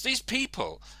dangerous. These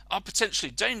people are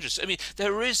potentially dangerous. I mean,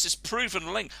 there is this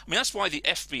proven link. I mean, that's why the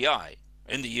FBI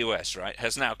in the US, right,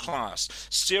 has now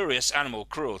classed serious animal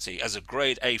cruelty as a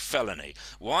grade A felony.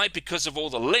 Why? Because of all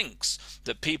the links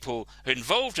that people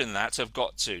involved in that have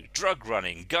got to drug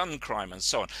running, gun crime, and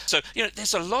so on. So,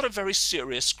 there's a lot of very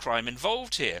serious crime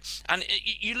involved here. And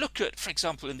you look at, for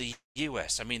example, in the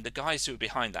US, I mean, the guys who were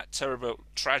behind that terrible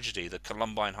tragedy, the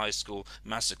Columbine High School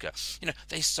massacre,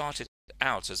 they started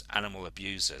out as animal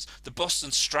abusers. The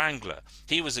Boston Strangler,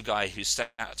 he was a guy who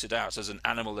started out as an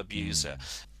animal abuser.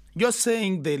 You're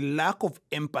saying the lack of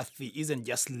empathy isn't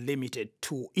just limited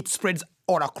to, it spreads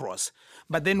all across.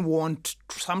 But then won't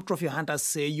some trophy hunters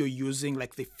say you're using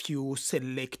like the few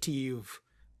selective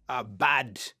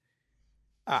bad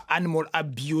animal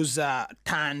abuser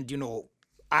turned,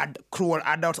 cruel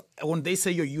adults, when they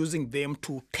say you're using them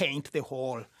to taint the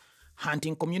whole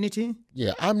hunting community?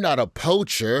 Yeah, I'm not a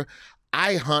poacher.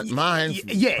 I hunt mine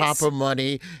for proper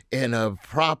money in a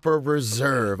proper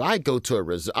reserve. I go to a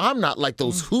reserve. I'm not like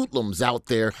those hoodlums out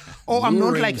there. Oh, I'm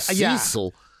not like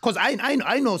Cecil. Because I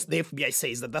know the FBI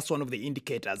says that's one of the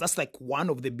indicators. That's like one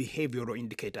of the behavioral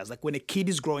indicators. Like when a kid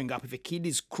is growing up, if a kid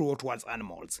is cruel towards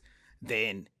animals,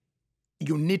 then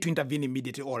you need to intervene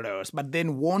immediately or else. But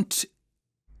then won't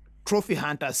trophy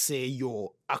hunters say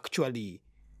you're actually,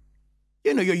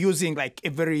 you're using like a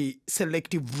very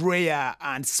selective, rare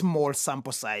and small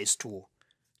sample size to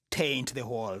taint the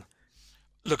whole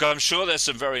Look, I'm sure there's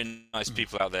some very nice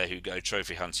people out there who go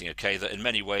trophy hunting, okay, that in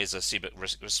many ways are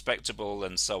respectable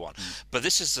and so on. But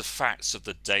this is the facts of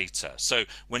the data. So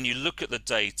when you look at the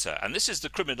data, and this is the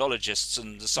criminologists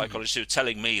and the psychologists who are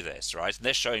telling me this, right? And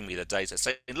they're showing me the data,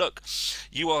 saying, look,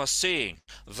 you are seeing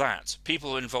that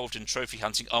people involved in trophy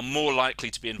hunting are more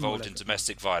likely to be involved in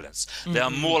domestic violence. They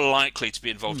are more likely to be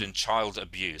involved in child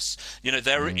abuse. You know,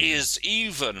 there is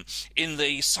even in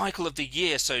the cycle of the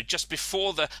year, so just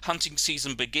before the hunting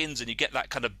season begins and you get that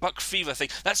kind of buck fever thing,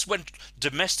 that's when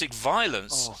domestic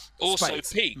violence also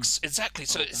peaks. Exactly.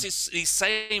 So it's these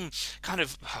same kind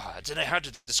of, I don't know how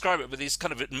to describe it, but these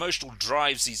kind of emotional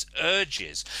drives, these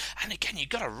urges. And again, you've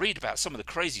got to read about some of the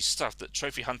crazy stuff that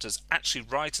trophy hunters actually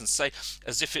write and say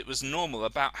as if it was normal,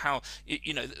 about how,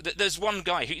 you know, there's one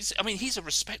guy who's, I mean, he's a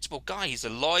respectable guy. He's a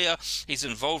lawyer. He's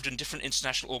involved in different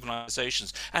international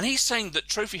organizations. And he's saying that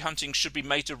trophy hunting should be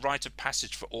made a rite of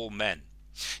passage for all men.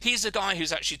 He's a guy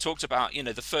who's actually talked about, you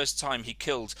know, the first time he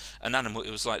killed an animal,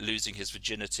 it was like losing his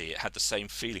virginity. It had the same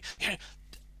feeling. You know,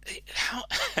 how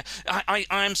I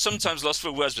am sometimes lost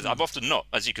for words with it. I'm often not,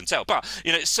 as you can tell. But,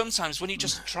 you know, sometimes when you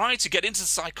just try to get into the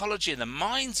psychology and the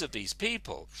minds of these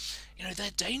people, you know,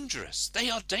 they're dangerous. They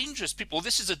are dangerous people.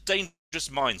 This is a dangerous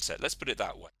mindset. Let's put it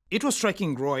that way. It was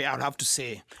striking, Roy, I'll have to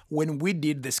say, when we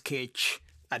did the sketch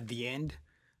at the end,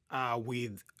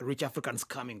 with rich Africans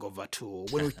coming over to,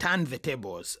 when we turned the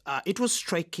tables, it was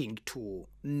striking to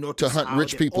notice to hunt how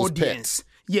rich the people's audience, pets.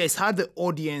 Yes, how the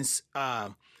audience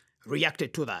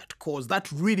reacted to that, because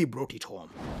that really brought it home.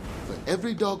 For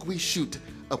every dog we shoot,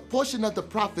 a portion of the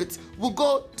profits will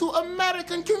go to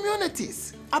American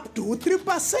communities. Up to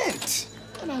 3%.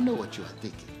 And I know what you are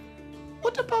thinking.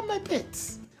 What about my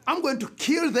pets? I'm going to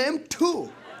kill them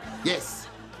too. Yes,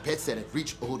 pets that have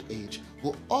reached old age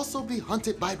will also be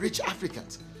hunted by rich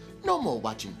Africans. No more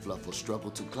watching Fluffles struggle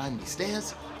to climb the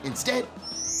stairs. Instead,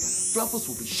 Fluffles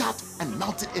will be shot and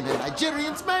mounted in a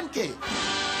Nigerian's man cave.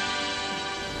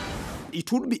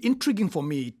 It would be intriguing for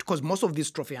me, because most of these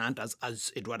trophy hunters,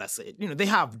 as Eduardo said, you know, they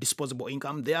have disposable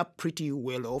income. They are pretty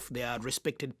well off. They are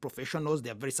respected professionals. They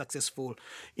are very successful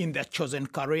in their chosen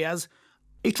careers.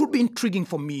 It would be intriguing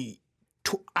for me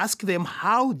to ask them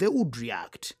how they would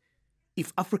react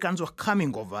if Africans were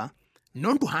coming over,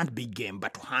 not to hunt big game,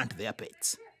 but to hunt their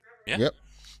pets. Yeah. Yep.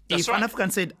 That's If right. an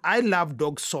African said, I love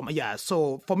dogs so much, yeah,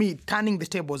 so for me, turning the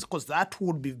tables, because that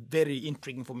would be very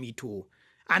intriguing for me too.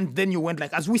 And then you went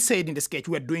like, as we said in the sketch,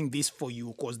 we're doing this for you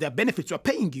because there are benefits, we're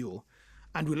paying you,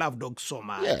 and we love dogs so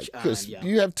much. Yeah, because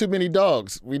you have too many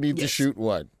dogs. We need to shoot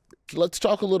one. Let's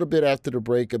talk a little bit after the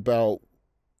break about,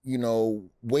 you know,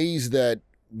 ways that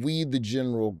we, the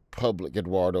general public,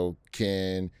 Eduardo,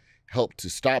 can help to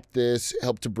stop this,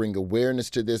 help to bring awareness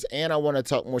to this. And I want to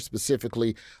talk more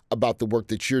specifically about the work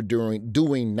that you're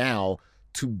doing now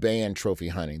to ban trophy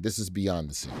hunting. This is Beyond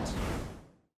the Scenes.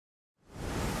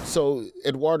 So,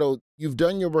 Eduardo, you've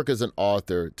done your work as an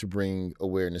author to bring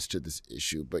awareness to this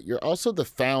issue, but you're also the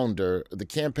founder of the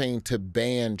campaign to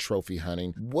ban trophy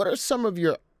hunting. What are some of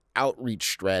your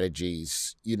outreach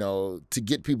strategies, you know, to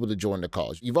get people to join the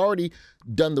cause? You've already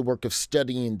done the work of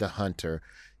studying the hunter.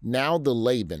 Now the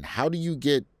layman. How do you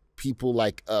get people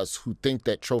like us who think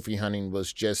that trophy hunting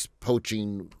was just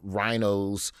poaching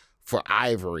rhinos for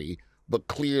ivory, but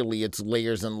clearly it's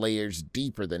layers and layers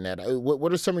deeper than that?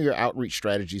 What are some of your outreach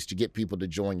strategies to get people to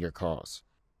join your cause?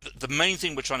 The main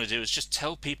thing we're trying to do is just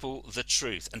tell people the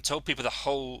truth and tell people the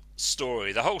whole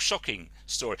story, the whole shocking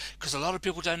story, because a lot of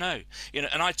people don't know. You know,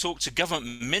 and I talk to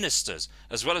government ministers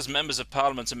as well as members of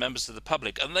parliament and members of the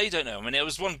public, and they don't know. I mean, there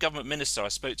was one government minister I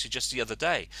spoke to just the other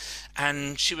day,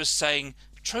 and she was saying,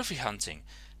 trophy hunting,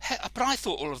 but I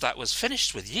thought all of that was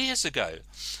finished with years ago.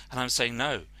 And I'm saying,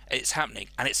 no, it's happening,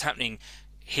 and it's happening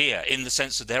here in the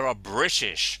sense that there are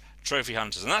British trophy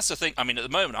hunters. And that's the thing. I mean, at the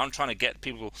moment, I'm trying to get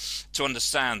people to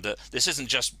understand that this isn't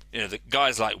just, you know, the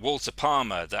guys like Walter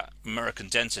Palmer, that American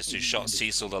dentist who shot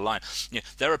Cecil the Lion. You know,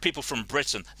 there are people from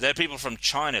Britain. There are people from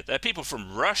China. There are people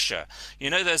from Russia.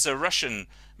 You know, there's a Russian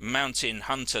mountain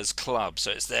hunters club, so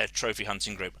it's their trophy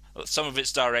hunting group. Some of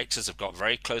its directors have got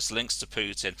very close links to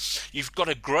Putin. You've got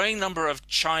a growing number of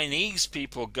Chinese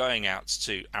people going out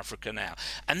to Africa now,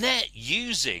 and they're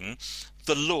using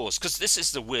the laws, because this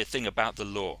is the weird thing about the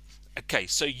law. Okay,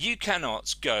 so you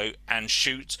cannot go and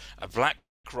shoot a black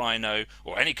rhino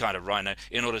or any kind of rhino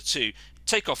in order to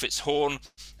take off its horn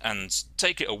and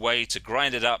take it away, to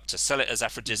grind it up, to sell it as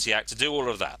aphrodisiac, to do all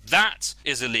of that. That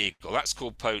is illegal. That's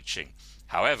called poaching.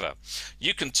 However,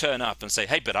 you can turn up and say,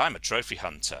 hey, but I'm a trophy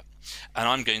hunter, and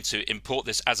I'm going to import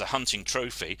this as a hunting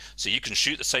trophy, so you can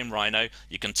shoot the same rhino,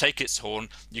 you can take its horn,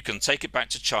 you can take it back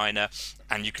to China,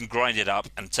 and you can grind it up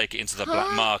and take it into the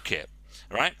black market.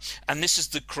 right? And this is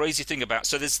the crazy thing about,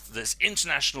 so there's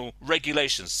international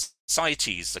regulations,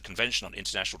 CITES, the Convention on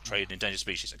International Trade in Endangered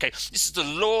Species. Okay, this is the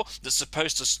law that's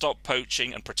supposed to stop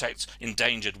poaching and protect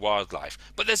endangered wildlife.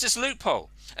 But there's this loophole.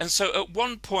 And so at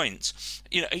one point,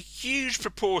 a huge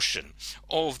proportion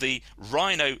of the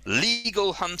rhino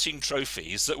legal hunting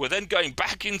trophies that were then going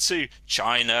back into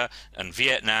China and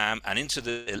Vietnam and into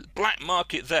the black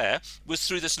market there was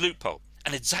through this loophole.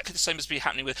 And exactly the same has been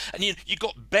happening with, and you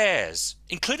got bears,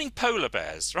 including polar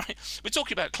bears, right? We're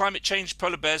talking about climate change,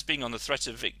 polar bears being on the threat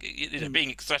of,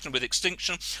 being threatened with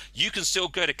extinction. You can still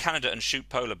go to Canada and shoot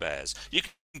polar bears. You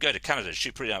can go to Canada and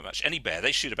shoot pretty much any bear.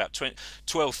 They shoot about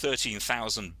 12,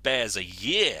 13,000 bears a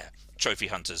year, trophy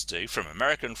hunters do, from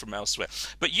America and from elsewhere.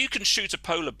 But you can shoot a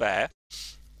polar bear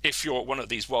if you're one of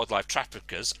these wildlife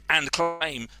traffickers and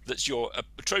claim that you're a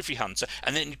trophy hunter,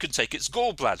 and then you can take its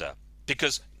gallbladder,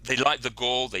 because they like the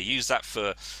gall. They use that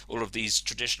for all of these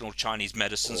traditional Chinese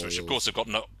medicines, which of course have got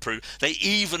no proof. They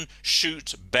even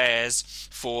shoot bears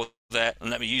for their, and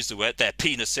let me use the word, their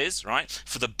penises, right?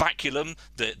 For the baculum,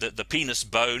 the penis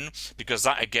bone, because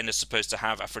that again is supposed to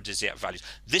have aphrodisiac values.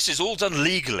 This is all done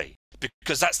legally,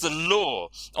 because that's the law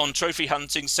on trophy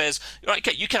hunting. Says, right,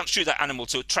 okay, you can't shoot that animal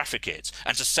to traffic it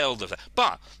and to sell them.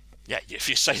 But yeah, if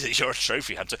you say that you're a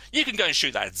trophy hunter, you can go and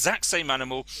shoot that exact same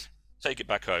animal, take it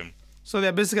back home. So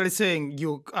they're basically saying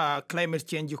climate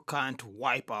change, you can't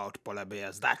wipe out polar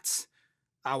bears. That's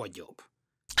our job.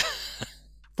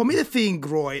 For me, the thing,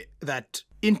 Roy, that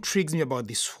intrigues me about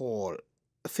this whole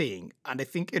thing, and I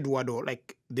think, Eduardo,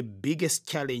 like the biggest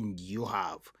challenge you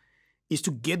have is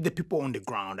to get the people on the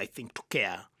ground, I think, to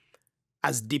care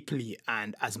as deeply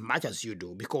and as much as you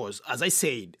do. Because, as I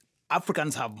said,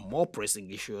 Africans have more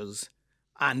pressing issues.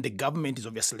 And the government is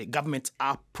obviously, governments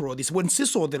are pro this. When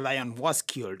Cecil the Lion was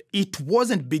killed, it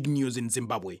wasn't big news in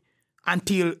Zimbabwe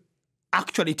until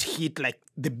actually it hit like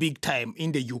the big time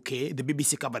in the UK. The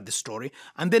BBC covered the story.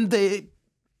 And then the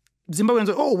Zimbabweans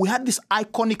said, oh, we had this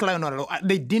iconic lion.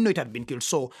 They didn't know it had been killed.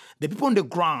 So the people on the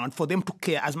ground, for them to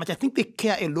care as much, I think they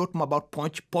care a lot more about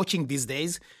poaching these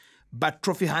days. But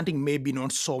trophy hunting maybe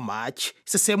not so much.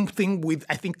 It's the same thing with,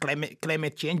 I think,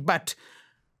 climate change. But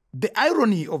the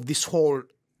irony of this whole,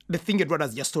 the thing Eduardo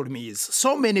has just told me is,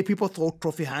 so many people thought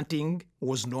trophy hunting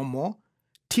was normal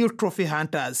till trophy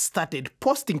hunters started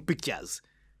posting pictures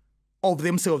of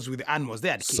themselves with the animals they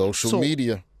had killed. Social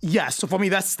media. Yeah, so for me,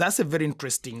 that's a very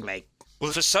interesting,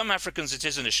 Well, for some Africans, it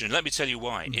is an issue. And let me tell you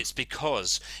why. It's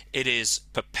because it is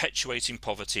perpetuating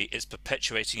poverty. It's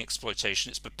perpetuating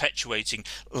exploitation. It's perpetuating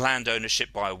land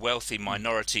ownership by a wealthy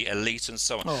minority elite and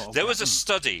so on. Oh, okay. There was a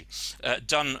study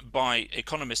done by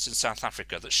economists in South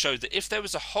Africa that showed that if there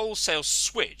was a wholesale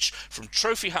switch from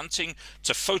trophy hunting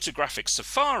to photographic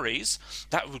safaris,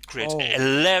 that would create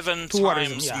 11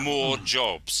 times more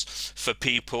jobs for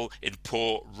people in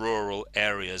poor rural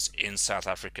areas in South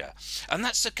Africa. And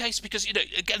that's the case because,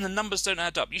 again, the numbers don't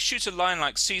add up. You shoot a lion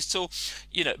like Cecil,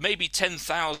 maybe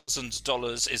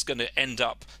 $10,000 is going to end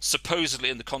up supposedly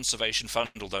in the conservation fund,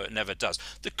 although it never does.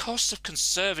 The cost of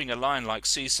conserving a lion like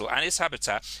Cecil and its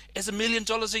habitat is $1 million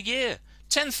a year.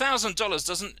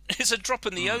 $10,000 is a drop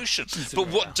in the ocean. But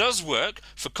what does work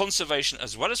for conservation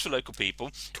as well as for local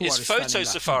people is photo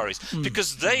safaris,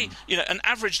 because they, an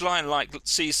average lion like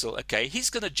Cecil, okay, he's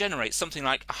going to generate something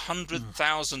like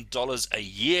 $100,000 a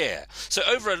year. So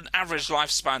over an average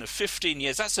lifespan of 15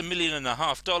 years, that's $1.5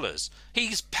 million.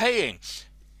 He's paying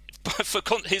for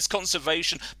his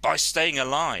conservation by staying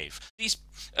alive. These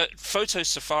photo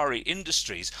safari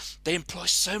industries, they employ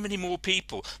so many more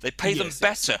people, they pay them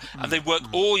better, and they work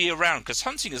all year round, because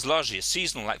hunting is largely a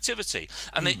seasonal activity,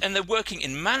 and they're working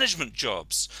in management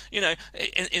jobs,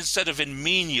 instead of in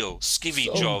menial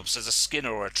skivvy jobs as a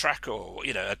skinner or a tracker or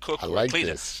a cook or a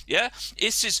cleaner. Yeah,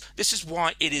 this is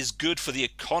why it is good for the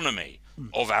economy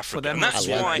of Africa. And that's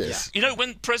why,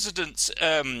 when President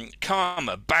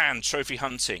Khama banned trophy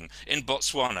hunting in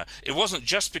Botswana, it wasn't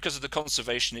just because of the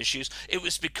conservation issues, it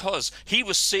was because he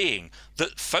was seeing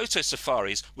that photo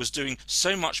safaris was doing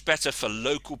so much better for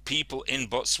local people in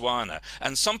Botswana.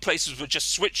 And some places were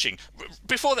just switching,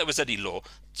 before there was any law,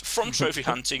 from trophy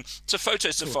hunting to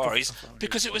photo safaris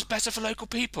because it was better for local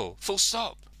people, full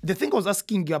stop. The thing I was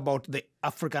asking you about the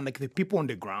African, the people on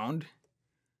the ground,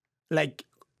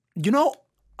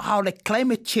 how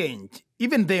climate change,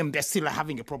 even them, they're still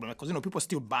having a problem because, people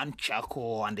still burn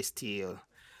charcoal and they still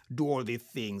do all these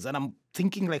things. And I'm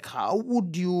thinking, how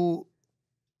would you,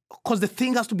 because the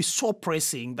thing has to be so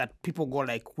pressing that people go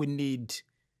we need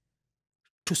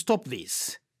to stop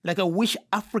this. I wish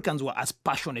Africans were as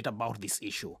passionate about this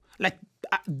issue.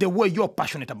 The way you're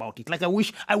passionate about it. I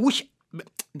wish,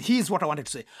 here's what I wanted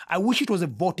to say. I wish it was a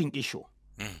voting issue.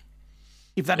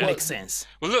 If that makes sense.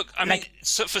 Well, look, I mean,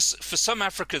 so for some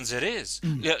Africans, it is.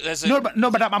 Yeah, there's a, no,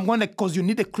 but I'm going to, because you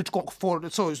need a critical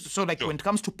so like when it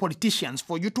comes to politicians,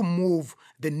 for you to move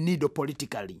the needle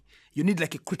politically, you need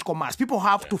like a critical mass. People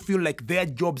have to feel like their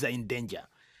jobs are in danger.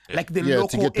 Like the local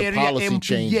to get the area policy MP.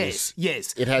 changes.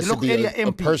 Yes. It has the to be area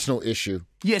a personal issue.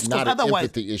 Yes, not an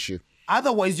empathy issue.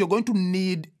 Otherwise, you're going to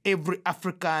need every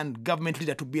African government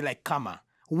leader to be like Kama,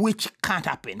 which can't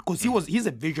happen because he's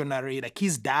a visionary. Like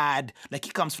his dad, like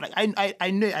he comes from like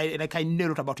I know a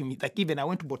lot about him. Like even I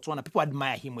went to Botswana, people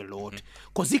admire him a lot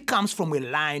because he comes from a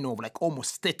line of like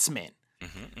almost statesmen.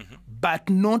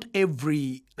 But not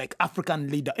every like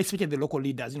African leader, especially the local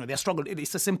leaders, they're struggling.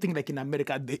 It's the same thing like in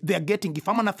America. They're getting, if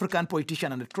I'm an African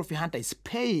politician and the trophy hunter is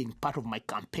paying part of my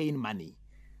campaign money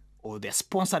or they're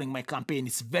sponsoring my campaign,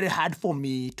 it's very hard for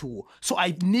me to, so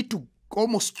I need to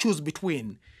almost choose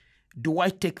between, do I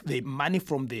take the money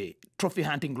from the trophy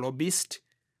hunting lobbyist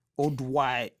or do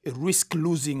I risk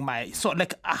losing my... So,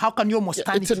 like, how can you almost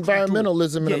turn it into... It's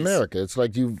environmentalism in America. It's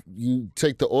like you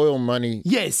take the oil money...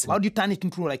 Yes. How do you turn it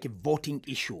into, like, a voting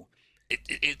issue?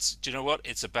 It's... Do you know what?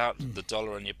 It's about the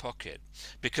dollar in your pocket.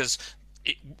 Because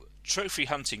trophy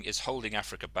hunting is holding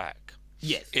Africa back.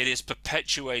 Yes. It is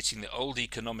perpetuating the old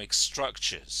economic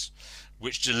structures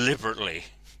which deliberately...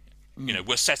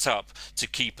 were set up to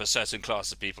keep a certain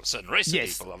class of people, a certain race of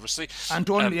people, obviously. And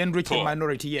to only enrich the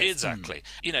minority, yes. Exactly.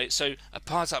 So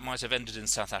apartheid might have ended in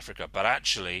South Africa, but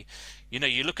actually,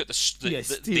 you look at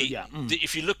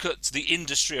if you look at the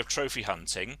industry of trophy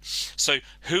hunting, so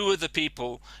who are the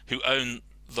people who own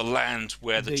the land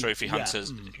where the trophy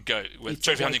hunters go, where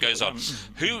trophy hunting goes on?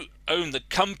 Who own the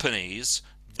companies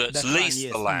that lease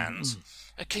the land?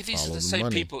 Okay, these are the same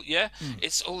people,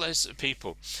 It's all those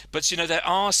people. But, there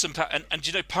are some...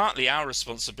 And partly our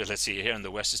responsibility here in the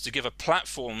West is to give a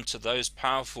platform to those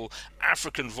powerful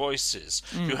African voices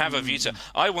who have a view to...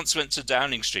 I once went to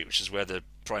Downing Street, which is where the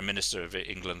Prime Minister of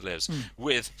England lives,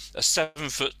 with a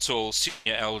 7-foot-tall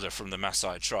senior elder from the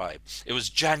Maasai tribe. It was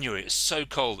January, it was so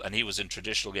cold, and he was in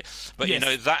traditional gear. But,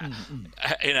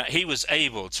 he was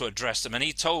able to address them, and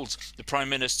he told the Prime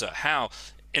Minister how...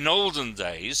 In olden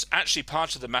days, actually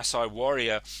part of the Maasai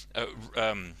warrior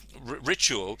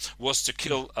ritual was to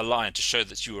kill a lion to show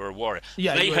that you were a warrior.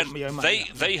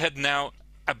 They had now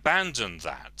abandoned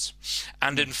that,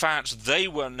 and in fact they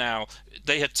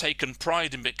had taken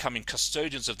pride in becoming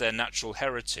custodians of their natural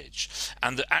heritage,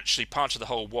 and that actually part of the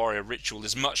whole warrior ritual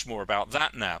is much more about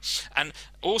that now. And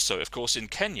also, of course, in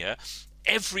Kenya,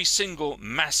 every single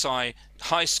Maasai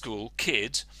high school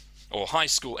kid or high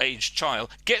school aged child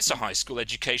gets a high school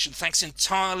education thanks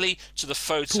entirely to the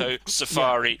photo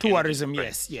safari tourism.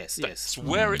 Yes. That's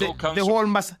where it all comes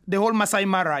from. The whole Masai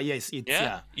Mara, yes.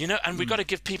 And we've got to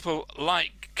give people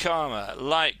like Karma,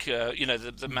 like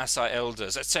the Maasai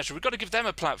elders, etc. We've got to give them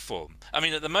a platform. I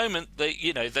mean, at the moment, they're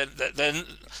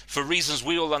for reasons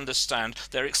we all understand,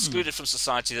 they're excluded from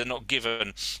society. They're not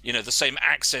given, the same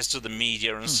access to the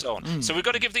media and so on. So we've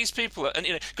got to give these people, and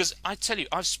because I tell you,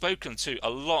 I've spoken to a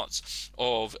lot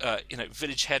of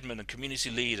village headmen and community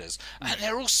leaders, and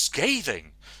they're all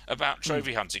scathing about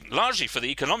trophy hunting, largely for the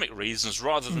economic reasons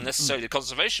rather than necessarily the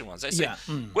conservation ones. They say,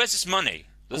 "Where's this money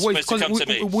that's supposed to come to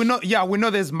me?" We know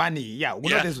there's money.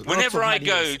 Whenever I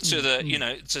go to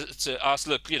the to ask,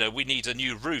 look, we need a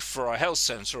new roof for our health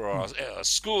centre or our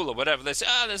school or whatever, they say,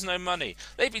 there's no money.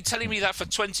 They've been telling me that for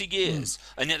 20 years,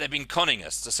 and yet they've been conning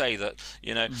us to say that,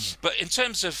 But in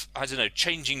terms of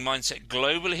changing mindset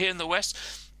globally here in the West,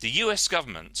 the U.S.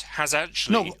 government has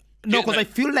actually... No, because I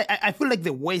feel like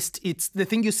the West, it's the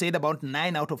thing you said about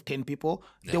 9 out of 10 people.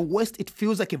 The West, it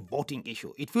feels like a voting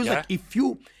issue. It feels like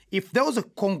if there was a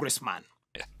congressman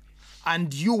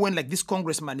and you went like, this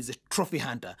congressman is a trophy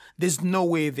hunter, there's no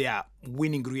way they are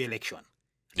winning re-election.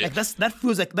 Yeah. Like that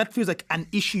feels like an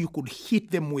issue you could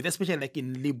hit them with, especially like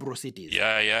in liberal cities.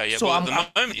 Yeah. So at the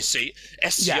moment, you see,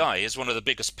 SCI is one of the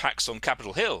biggest PACs on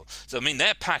Capitol Hill. So I mean,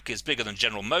 their PAC is bigger than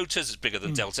General Motors, it's bigger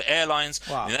than Delta Airlines.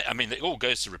 Wow. I mean, it all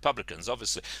goes to Republicans,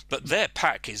 obviously, but their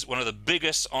PAC is one of the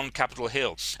biggest on Capitol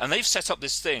Hill, and they've set up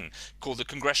this thing called the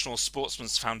Congressional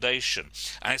Sportsmen's Foundation,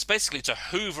 and it's basically to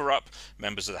hoover up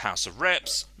members of the House of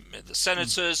Reps, the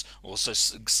senators, also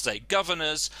state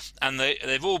governors, and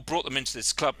they've all brought them into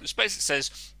this club, which basically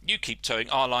says, you keep towing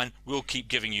our line, we'll keep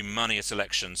giving you money at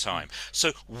election time.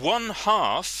 So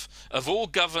 1/2 of all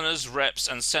governors, reps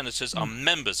and senators are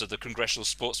members of the Congressional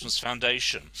Sportsmen's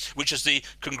Foundation, which is the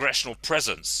congressional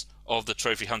presence of the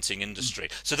trophy hunting industry.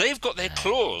 So they've got their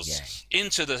claws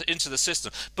into the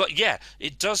system. But yeah,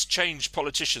 it does change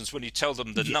politicians when you tell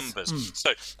them the numbers.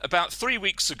 So about 3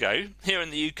 weeks ago, here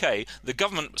in the UK, the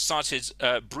government started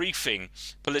briefing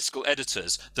political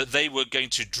editors that they were going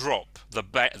to drop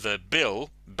the bill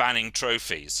banning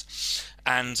trophies.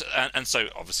 And so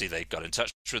obviously they got in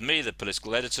touch with me, the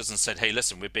political editors, and said, hey,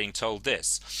 listen, we're being told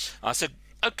this. I said,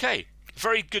 okay,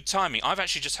 very good timing. I've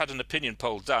actually just had an opinion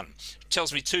poll done. It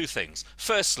tells me two things.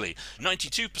 Firstly,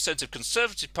 92% of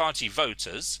Conservative Party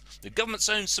voters, the government's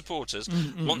own supporters,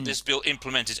 want this bill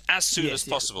implemented as soon as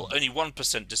possible. Only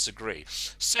 1% disagree.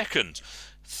 Second,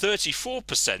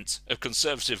 34% of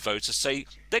Conservative voters say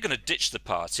they're going to ditch the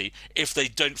party if they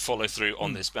don't follow through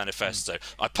on this manifesto.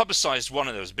 I publicised one,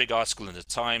 and there was a big article in the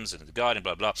Times and in the Guardian,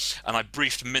 blah, blah, and I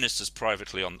briefed ministers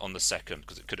privately on the second,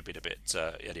 because it could have been a bit,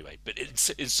 anyway, but it's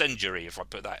incendiary if I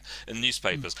put that in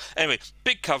newspapers. Anyway,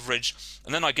 big coverage,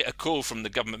 and then I get a call from the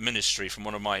government ministry, from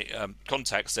one of my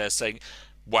contacts there, saying,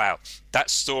 wow, that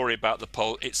story about the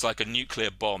poll, it's like a nuclear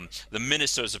bomb. The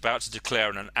minister is about to declare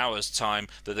in an hour's time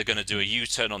that they're going to do a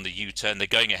U-turn on the U-turn. They're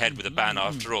going ahead with a ban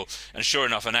after all. And sure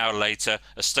enough, an hour later,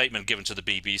 a statement given to the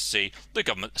BBC, the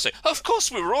government say, of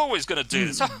course we were always going to do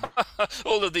this.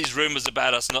 All of these rumours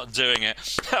about us not doing it.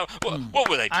 What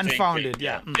were they thinking? Unfounded,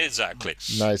 yeah. Exactly.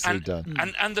 Nicely done.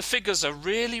 And the figures are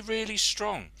really, really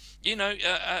strong. You know,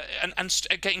 and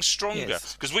getting stronger,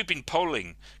 because we've been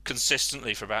polling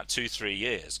consistently for about 2-3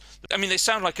 years. I mean, they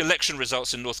sound like election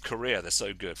results in North Korea. They're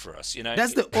so good for us, you know.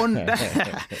 That's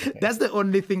the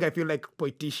only thing I feel like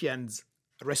politicians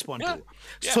respond to.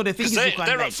 So the thing is,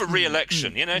 they're up for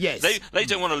re-election, you know. Yes. They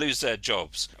don't want to lose their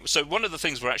jobs. So one of the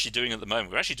things we're actually doing at the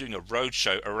moment, we're actually doing a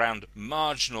roadshow around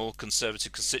marginal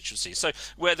Conservative constituencies. So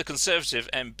where the Conservative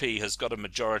MP has got a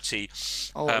majority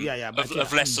of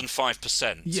less than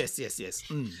 5%. Yes.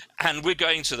 And we're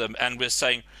going to them and we're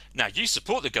saying, now you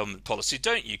support the government policy,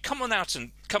 don't you? Come on out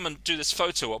and come and do this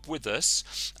photo op with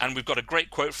us. And we've got a great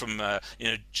quote from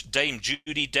Dame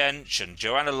Judi Dench and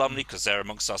Joanna Lumley, because they're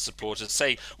amongst our supporters,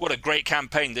 say what a great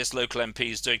campaign this local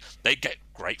MP is doing. They get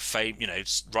great fame, you know,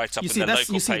 right up in their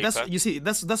local paper.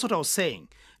 That's what I was saying.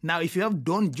 Now, if you have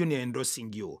Don Jr.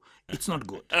 endorsing you, it's not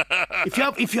good.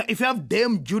 if you have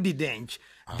Dame Judi Dench,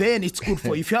 then it's good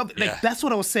for you. If you have that's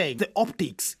what I was saying. The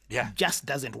optics just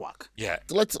doesn't work. Yeah.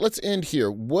 Let's end here.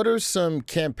 What are some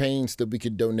campaigns that we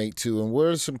could donate to, and what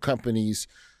are some companies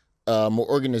or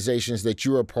organizations that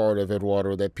you're a part of,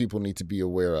 Eduardo, that people need to be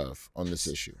aware of on this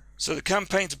issue? So the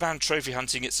Campaign to Ban Trophy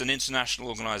Hunting, it's an international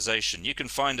organisation. You can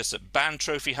find us at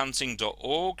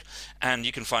bantrophyhunting.org, and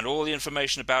you can find all the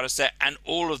information about us there and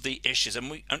all of the issues.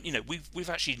 And we've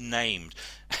actually named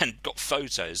and got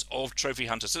photos of trophy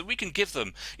hunters so that we can give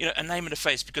them, you know, a name and a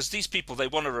face, because these people, they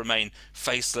want to remain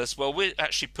faceless. Well, we're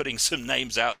actually putting some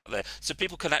names out there so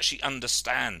people can actually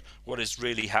understand what is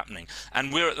really happening.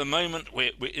 And we're at the moment,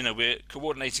 we're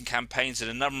coordinating campaigns in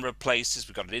a number of places.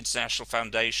 We've got an international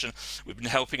foundation. We've been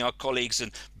helping our colleagues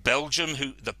in Belgium,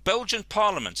 the Belgian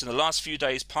Parliament in the last few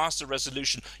days passed a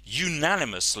resolution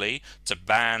unanimously to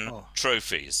ban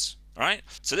trophies. Right?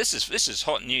 So this is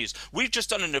hot news. We've just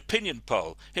done an opinion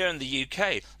poll here in the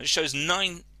UK that shows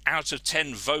 9 out of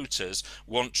 10 voters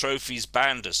want trophies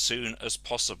banned as soon as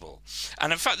possible.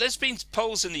 And in fact, there's been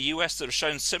polls in the US that have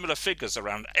shown similar figures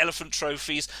around elephant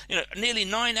trophies. You know, nearly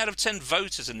 9 out of 10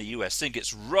 voters in the US think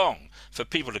it's wrong for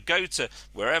people to go to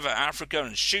wherever Africa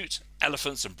and shoot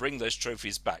elephants and bring those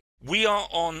trophies back. We are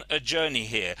on a journey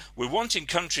here. We're wanting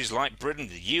countries like Britain,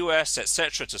 the US,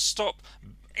 etc. to stop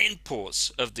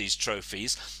imports of these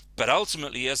trophies, but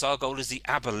ultimately, as our goal is the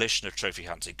abolition of trophy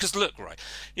hunting. Because look, right,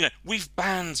 you know, we've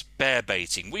banned bear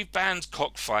baiting, we've banned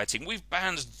cockfighting, we've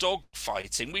banned dog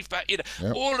fighting, we've banned, you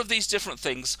know, all of these different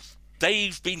things.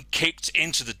 They've been kicked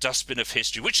into the dustbin of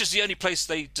history, which is the only place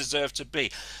they deserve to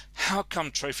be. How come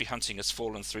trophy hunting has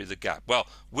fallen through the gap? Well,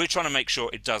 we're trying to make sure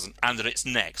it doesn't, and that it's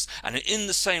next. And in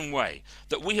the same way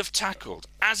that we have tackled,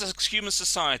 as a human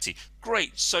society,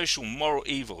 great social moral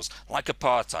evils like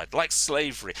apartheid, like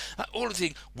slavery, all of the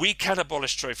things, we can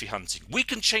abolish trophy hunting. We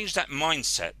can change that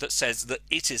mindset that says that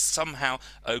it is somehow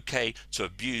okay to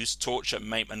abuse, torture,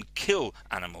 maim, and kill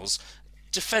animals,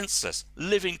 defenseless,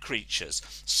 living creatures,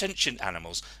 sentient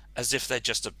animals, as if they're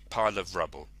just a pile of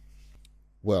rubble.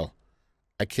 Well,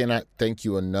 I cannot thank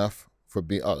you enough for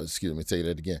being, excuse me, say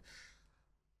that again.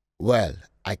 Well,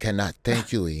 I cannot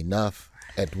thank you enough,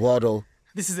 Eduardo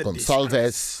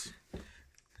Gonçalves,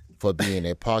 for being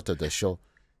a part of the show.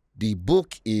 The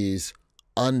book is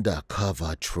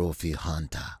Undercover Trophy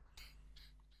Hunter.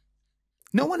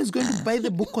 No one is going to buy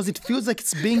the book because it feels like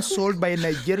it's being sold by a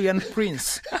Nigerian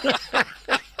prince.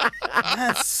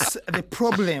 That's the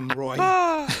problem, Roy.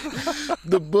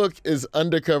 The book is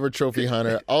Undercover Trophy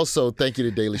Hunter. Also, thank you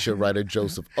to Daily Show writer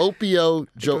Joseph Opio.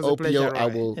 Joe Opio,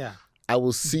 pleasure, I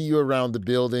will see you around the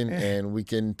building, and we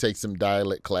can take some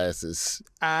dialect classes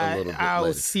a little bit I'll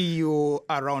later. see you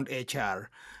around HR.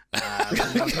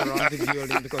 Not around the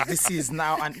building, because this is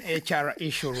now an HR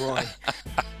issue, Roy.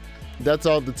 That's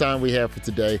all the time we have for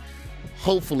today.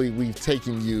 Hopefully, we've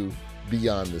taken you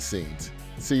beyond the scenes.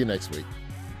 See you next week.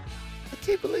 I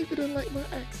can't believe you didn't like my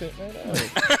accent, man.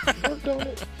 I worked on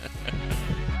it.